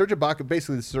Milwaukee. Serge Ibaka,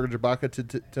 basically the Serge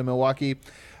Ibaka to Milwaukee.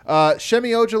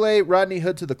 Shemi Ojale, Rodney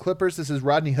Hood to the Clippers. This is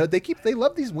Rodney Hood. They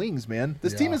love these wings, man.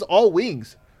 This team is all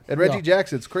wings. And Reggie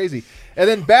Jackson, it's crazy. And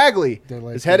then Bagley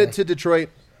is headed to Detroit.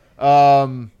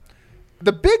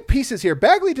 The big pieces here.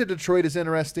 Bagley to Detroit is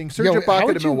interesting. Serge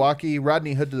Ibaka to Milwaukee.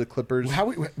 Rodney Hood to the Clippers.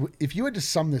 If you had to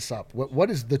sum this up, what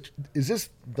is this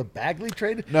the Bagley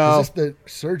trade? No. Is this the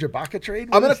Serge Ibaka trade?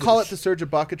 I'm going to call it the Serge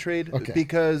Ibaka trade Okay.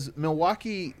 because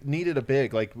Milwaukee needed a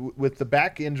big, like with the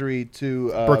back injury to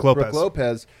Brook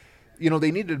Lopez.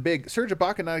 They needed a big. Serge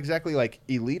Ibaka, not exactly like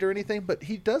elite or anything, but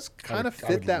he does kind of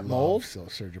fit that mold.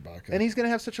 Serge Ibaka. And he's going to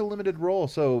have such a limited role.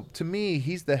 So to me,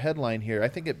 he's the headline here. I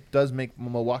think it does make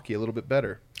Milwaukee a little bit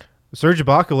better. Serge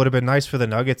Ibaka would have been nice for the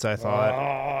Nuggets, I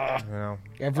thought.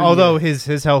 Although his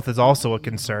health is also a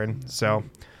concern. So,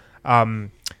 but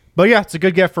yeah, it's a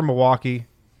good get for Milwaukee.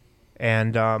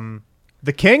 And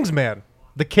the Kings, man.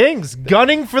 The Kings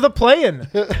gunning for the play-in.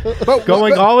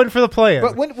 Going all in for the play-in.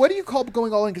 But what do you call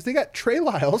going all in? Because they got Trey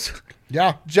Lyles,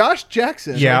 Josh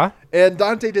Jackson, and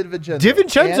Dante DiVincenzo.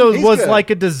 DiVincenzo was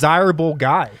like a desirable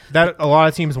guy that a lot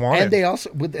of teams wanted. And they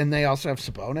also have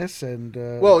Sabonis and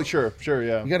well, sure,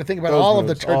 yeah. You got to think about Those all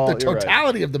moves, of the you're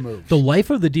totality of the moves. The life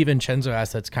of the DiVincenzo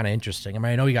asset's kind of interesting. I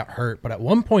mean, I know he got hurt, but at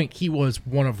one point he was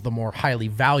one of the more highly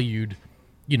valued,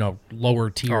 lower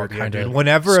tier kind of.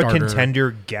 Whenever starter. a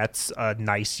contender gets a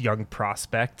nice young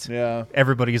prospect,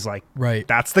 everybody's like, right,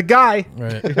 that's the guy.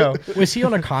 Right. Was he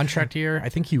on a contract here? I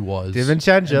think he was.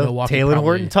 DiVincenzo, Taylor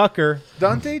Horton Tucker.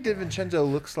 Dante DiVincenzo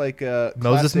looks like a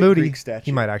Moses Moody. Greek statue.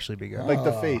 He might actually be good. Like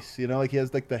the face, like he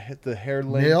has like the hair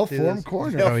length. Nail form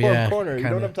corner. Corner. You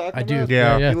know what I'm talking I about? do.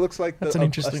 Yeah. He looks like That's an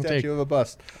interesting a statue take. of a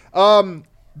bust.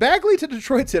 Bagley to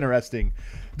Detroit's interesting.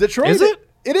 Detroit is it?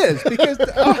 It is because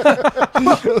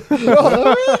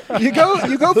you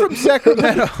go from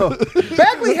Sacramento.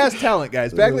 Bagley has talent,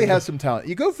 guys. Bagley has some talent.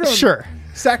 You go from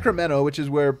Sacramento, which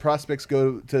is where prospects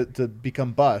go to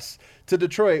become busts, to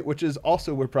Detroit, which is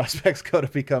also where prospects go to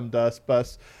become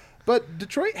busts. But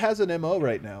Detroit has an MO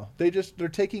right now. They're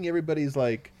taking everybody's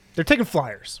like they're taking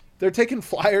flyers. They're taking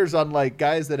flyers on like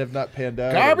guys that have not panned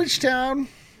out. Garbage Town.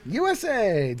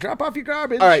 USA, drop off your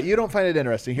garbage. All right, you don't find it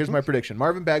interesting. Here's my prediction.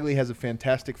 Marvin Bagley has a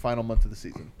fantastic final month of the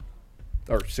season.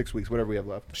 Or 6 weeks, whatever we have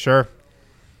left. Sure.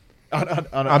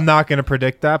 I'm not going to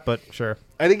predict that, but sure.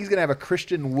 I think he's going to have a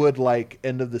Christian Wood-like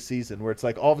end of the season where it's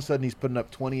like all of a sudden he's putting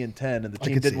up 20 and 10 and the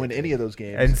team didn't win any of those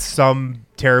games. And some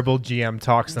terrible GM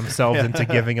talks themselves into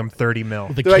giving him $30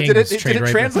 million. The Kings did it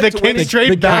translate the to winning? Kings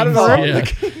trade bad at all. Yeah.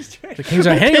 The Kings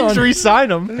are hang on. Re-sign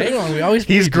him. Hang on, we always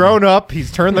He's grown up.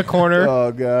 He's turned the corner.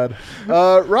 Oh God,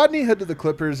 Rodney Hood to the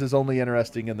Clippers is only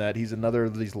interesting in that he's another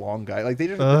of these long guys. Like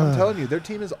I'm telling you, their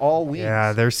team is all wings.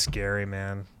 Yeah, they're scary,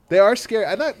 man. They are scary.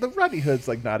 The Rodney Hood's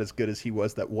like not as good as he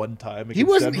was that one time. He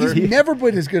wasn't. Denver. He's never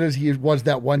been as good as he was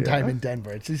that one time in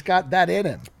Denver. He's got that in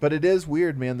him. But it is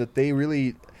weird, man, that they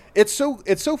really. It's so.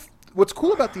 What's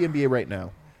cool about the NBA right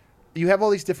now? You have all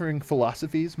these differing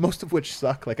philosophies, most of which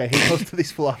suck. Like I hate most of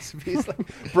these philosophies.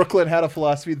 Like Brooklyn had a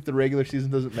philosophy that the regular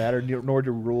season doesn't matter, nor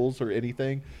do rules or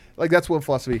anything. Like that's one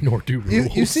philosophy. Nor do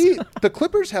rules. You see, the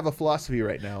Clippers have a philosophy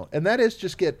right now, and that is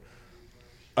just get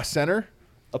a center,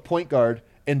 a point guard,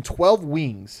 and 12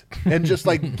 wings, and just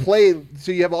like play.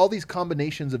 So you have all these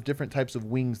combinations of different types of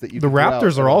wings that you. The can throw out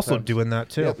Raptors at are all also times. doing that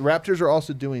too. Yeah, the Raptors are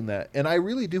also doing that, and I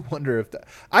really do wonder if that.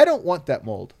 I don't want that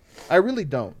mold. I really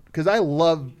don't, because I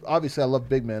love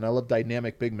big men. I love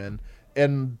dynamic big men,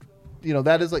 and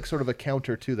that is like sort of a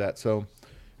counter to that. So,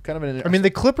 kind of I mean, the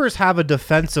Clippers have a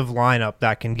defensive lineup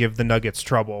that can give the Nuggets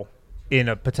trouble in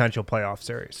a potential playoff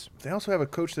series. They also have a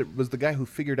coach that was the guy who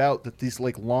figured out that these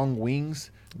like long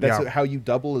wings. That's how you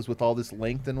double is with all this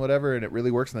length and whatever, and it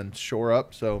really works. And then shore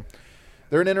up. So,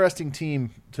 they're an interesting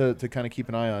team to kind of keep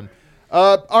an eye on.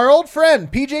 Our old friend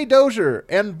PJ Dozier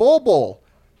and Bol.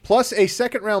 Plus a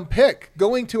second-round pick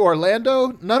going to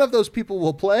Orlando. None of those people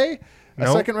will play. A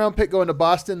second-round pick going to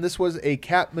Boston. This was a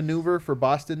cap maneuver for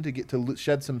Boston to get to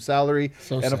shed some salary.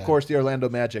 Of course, the Orlando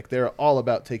Magic. They're all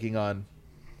about taking on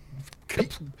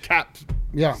cap.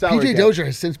 Yeah, salary PJ cap. Dozier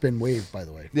has since been waived, by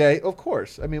the way. Yeah, of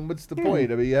course. I mean, what's the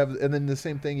point? I mean, and then the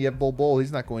same thing. You have Bol.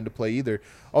 He's not going to play either.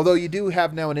 Although you do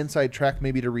have now an inside track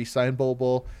maybe to re-sign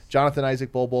Bol. Jonathan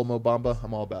Isaac, Mo Bamba.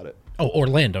 I'm all about it. Oh,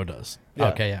 Orlando does. Yeah.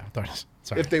 Okay, yeah.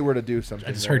 Sorry. If they were to do something.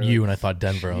 I just heard you and I thought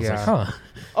Denver. I was like, huh.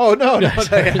 Oh, no.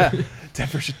 Yeah.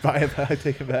 Denver should buy it back.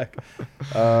 Take it back.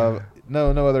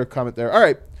 No other comment there. All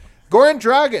right. Goran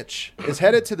Dragic is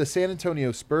headed to the San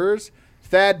Antonio Spurs.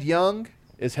 Thad Young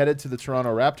is headed to the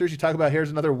Toronto Raptors. You talk about here's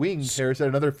another wing. Here's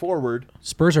another forward.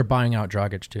 Spurs are buying out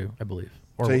Dragic too, I believe.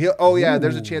 So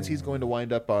there's a chance he's going to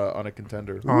wind up on a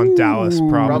contender. On Dallas,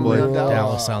 probably. on Dallas.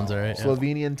 Dallas sounds all right. Yeah.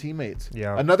 Slovenian teammates.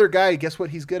 Yeah. Another guy, guess what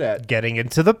he's good at? Getting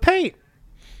into the paint.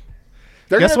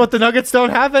 Guess what the Nuggets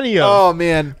don't have any of? Oh,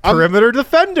 man. Perimeter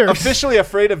defenders. Officially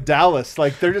afraid of Dallas.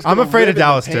 Like they're just. I'm gonna afraid live of in the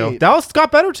Dallas, too. paint. Dallas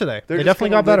got better today. They're They just definitely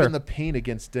gonna got better. live in the paint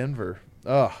against Denver.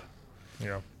 Oh,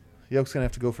 Yeah. Jokic gonna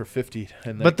have to go for 50.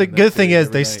 But the good thing is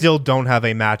they still don't have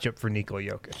a matchup for Nikola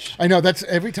Jokic. I know. That's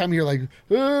every time you're like,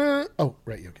 right,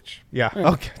 Jokic. Yeah.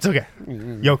 Okay. It's okay.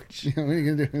 Jokic. What are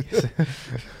you gonna do?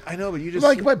 I know, but you just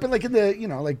but like in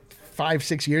the like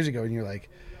 5-6 years ago, and you're like,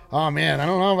 oh man, I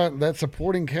don't know about that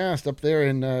supporting cast up there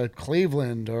in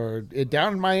Cleveland or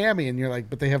down in Miami, and you're like,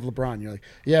 but they have LeBron. You're like,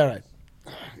 yeah, right.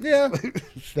 Yeah.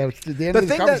 That's the end of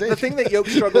the conversation. The thing that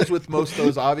Jokic struggles with most, though,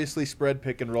 is obviously spread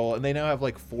pick and roll, and they now have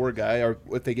like 4 guys, or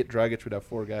if they get Dragic, would have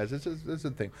 4 guys. It's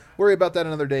the thing. Worry about that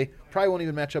another day. Probably won't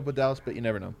even match up with Dallas, but you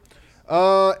never know.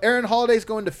 Aaron Holiday's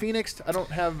going to Phoenix. I don't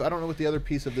know what the other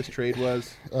piece of this trade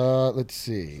was. Let's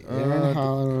see.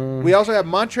 We also have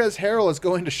Montrezl Harrell is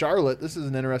going to Charlotte. This is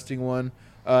an interesting one.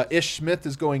 Ish Smith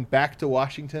is going back to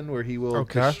Washington, where he will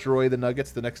destroy the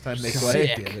Nuggets the next time they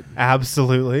play.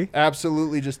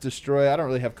 Absolutely just destroy. I don't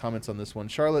really have comments on this one.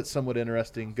 Charlotte's somewhat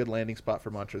interesting. Good landing spot for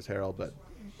Montrezl Harrell, but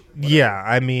whatever. Yeah,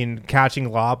 I mean,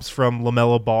 catching lobs from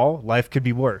LaMelo Ball, life could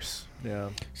be worse. Yeah.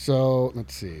 So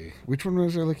let's see. Which one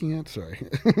was I looking at? Sorry.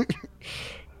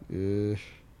 I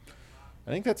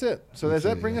think that's it. So does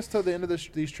that bring us to the end of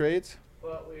these trades?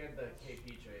 Well, we had the KP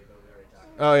trade, but we already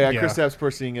talked. Oh yeah, Kristaps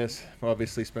Porzingis.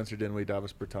 Obviously, Spencer Dinwiddie,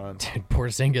 Davis Bertans. Dude,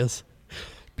 Porzingis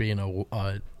being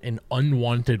an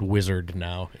unwanted wizard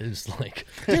now is like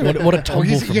what a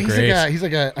tumble from grace. He's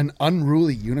like an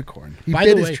unruly unicorn. He By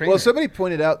bit the his way- trainer. Well, somebody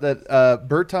pointed out that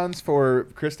Bertans for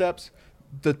Kristaps,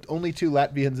 the only 2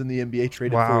 Latvians in the NBA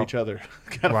traded for each other.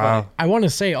 Kind of funny. I want to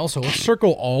say also, let's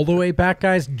circle all the way back,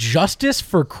 guys. Justice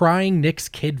for crying Knicks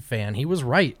kid fan. He was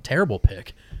right. Terrible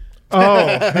pick. Oh,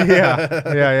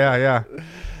 yeah.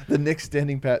 The Knicks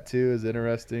standing pat too is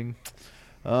interesting.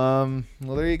 Well,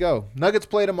 there you go. Nuggets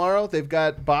play tomorrow. They've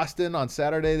got Boston on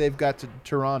Saturday. They've got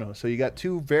Toronto. So you got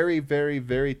 2 very, very,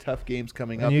 very tough games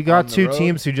coming up. And you got on the 2 road.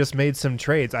 teams who just made some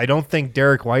trades. I don't think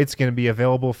Derek White's going to be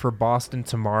available for Boston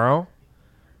tomorrow.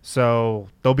 So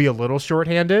they'll be a little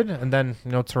shorthanded, and then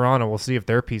Toronto. We'll see if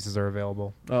their pieces are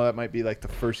available. Oh, that might be like the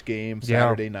first game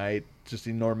Saturday night. Just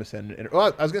enormous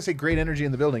well, I was gonna say great energy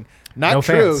in the building. Not no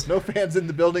true. Fans. No fans in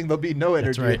the building. There'll be no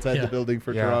energy inside the building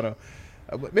for Yeah. Toronto.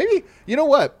 Maybe you know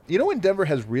what? You know when Denver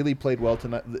has really played well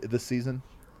tonight this season,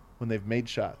 when they've made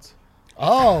shots.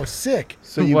 Oh, sick!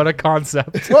 So What a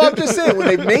concept. Well, I'm just saying when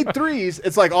they've made threes,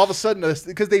 it's like all of a sudden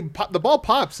because the ball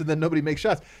pops and then nobody makes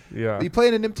shots. Yeah. You play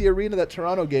in an empty arena, that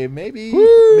Toronto game, maybe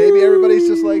everybody's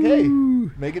just like, hey,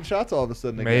 making shots all of a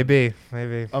sudden again.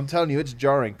 Maybe. I'm telling you, it's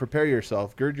jarring. Prepare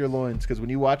yourself. Gird your loins, because when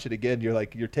you watch it again,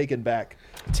 you're taken back.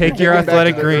 Take your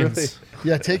athletic greens.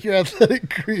 Yeah, take your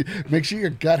athletic green. Make sure your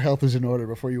gut health is in order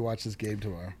before you watch this game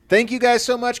tomorrow. Thank you guys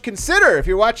so much. Consider, if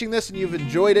you're watching this and you've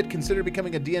enjoyed it, consider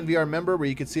becoming a DNVR member, where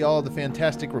you can see all of the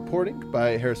fantastic reporting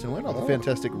by Harrison Wynn, all the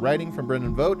fantastic writing from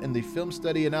Brendan Vogt, and the film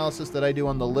study analysis that I do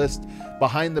on the list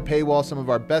behind the paywall. Some of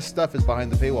our best stuff is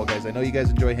behind the paywall, guys. I know you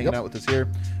guys enjoy hanging out with us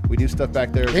here. We do stuff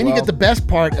back there as And well. you get the best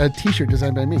part, a T-shirt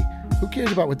designed by me. Who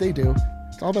cares about what they do?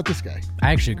 It's all about this guy.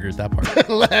 I actually agree with that part.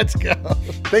 Let's go.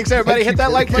 Thanks, everybody. Hit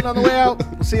that like button on the way out.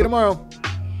 We'll see you tomorrow.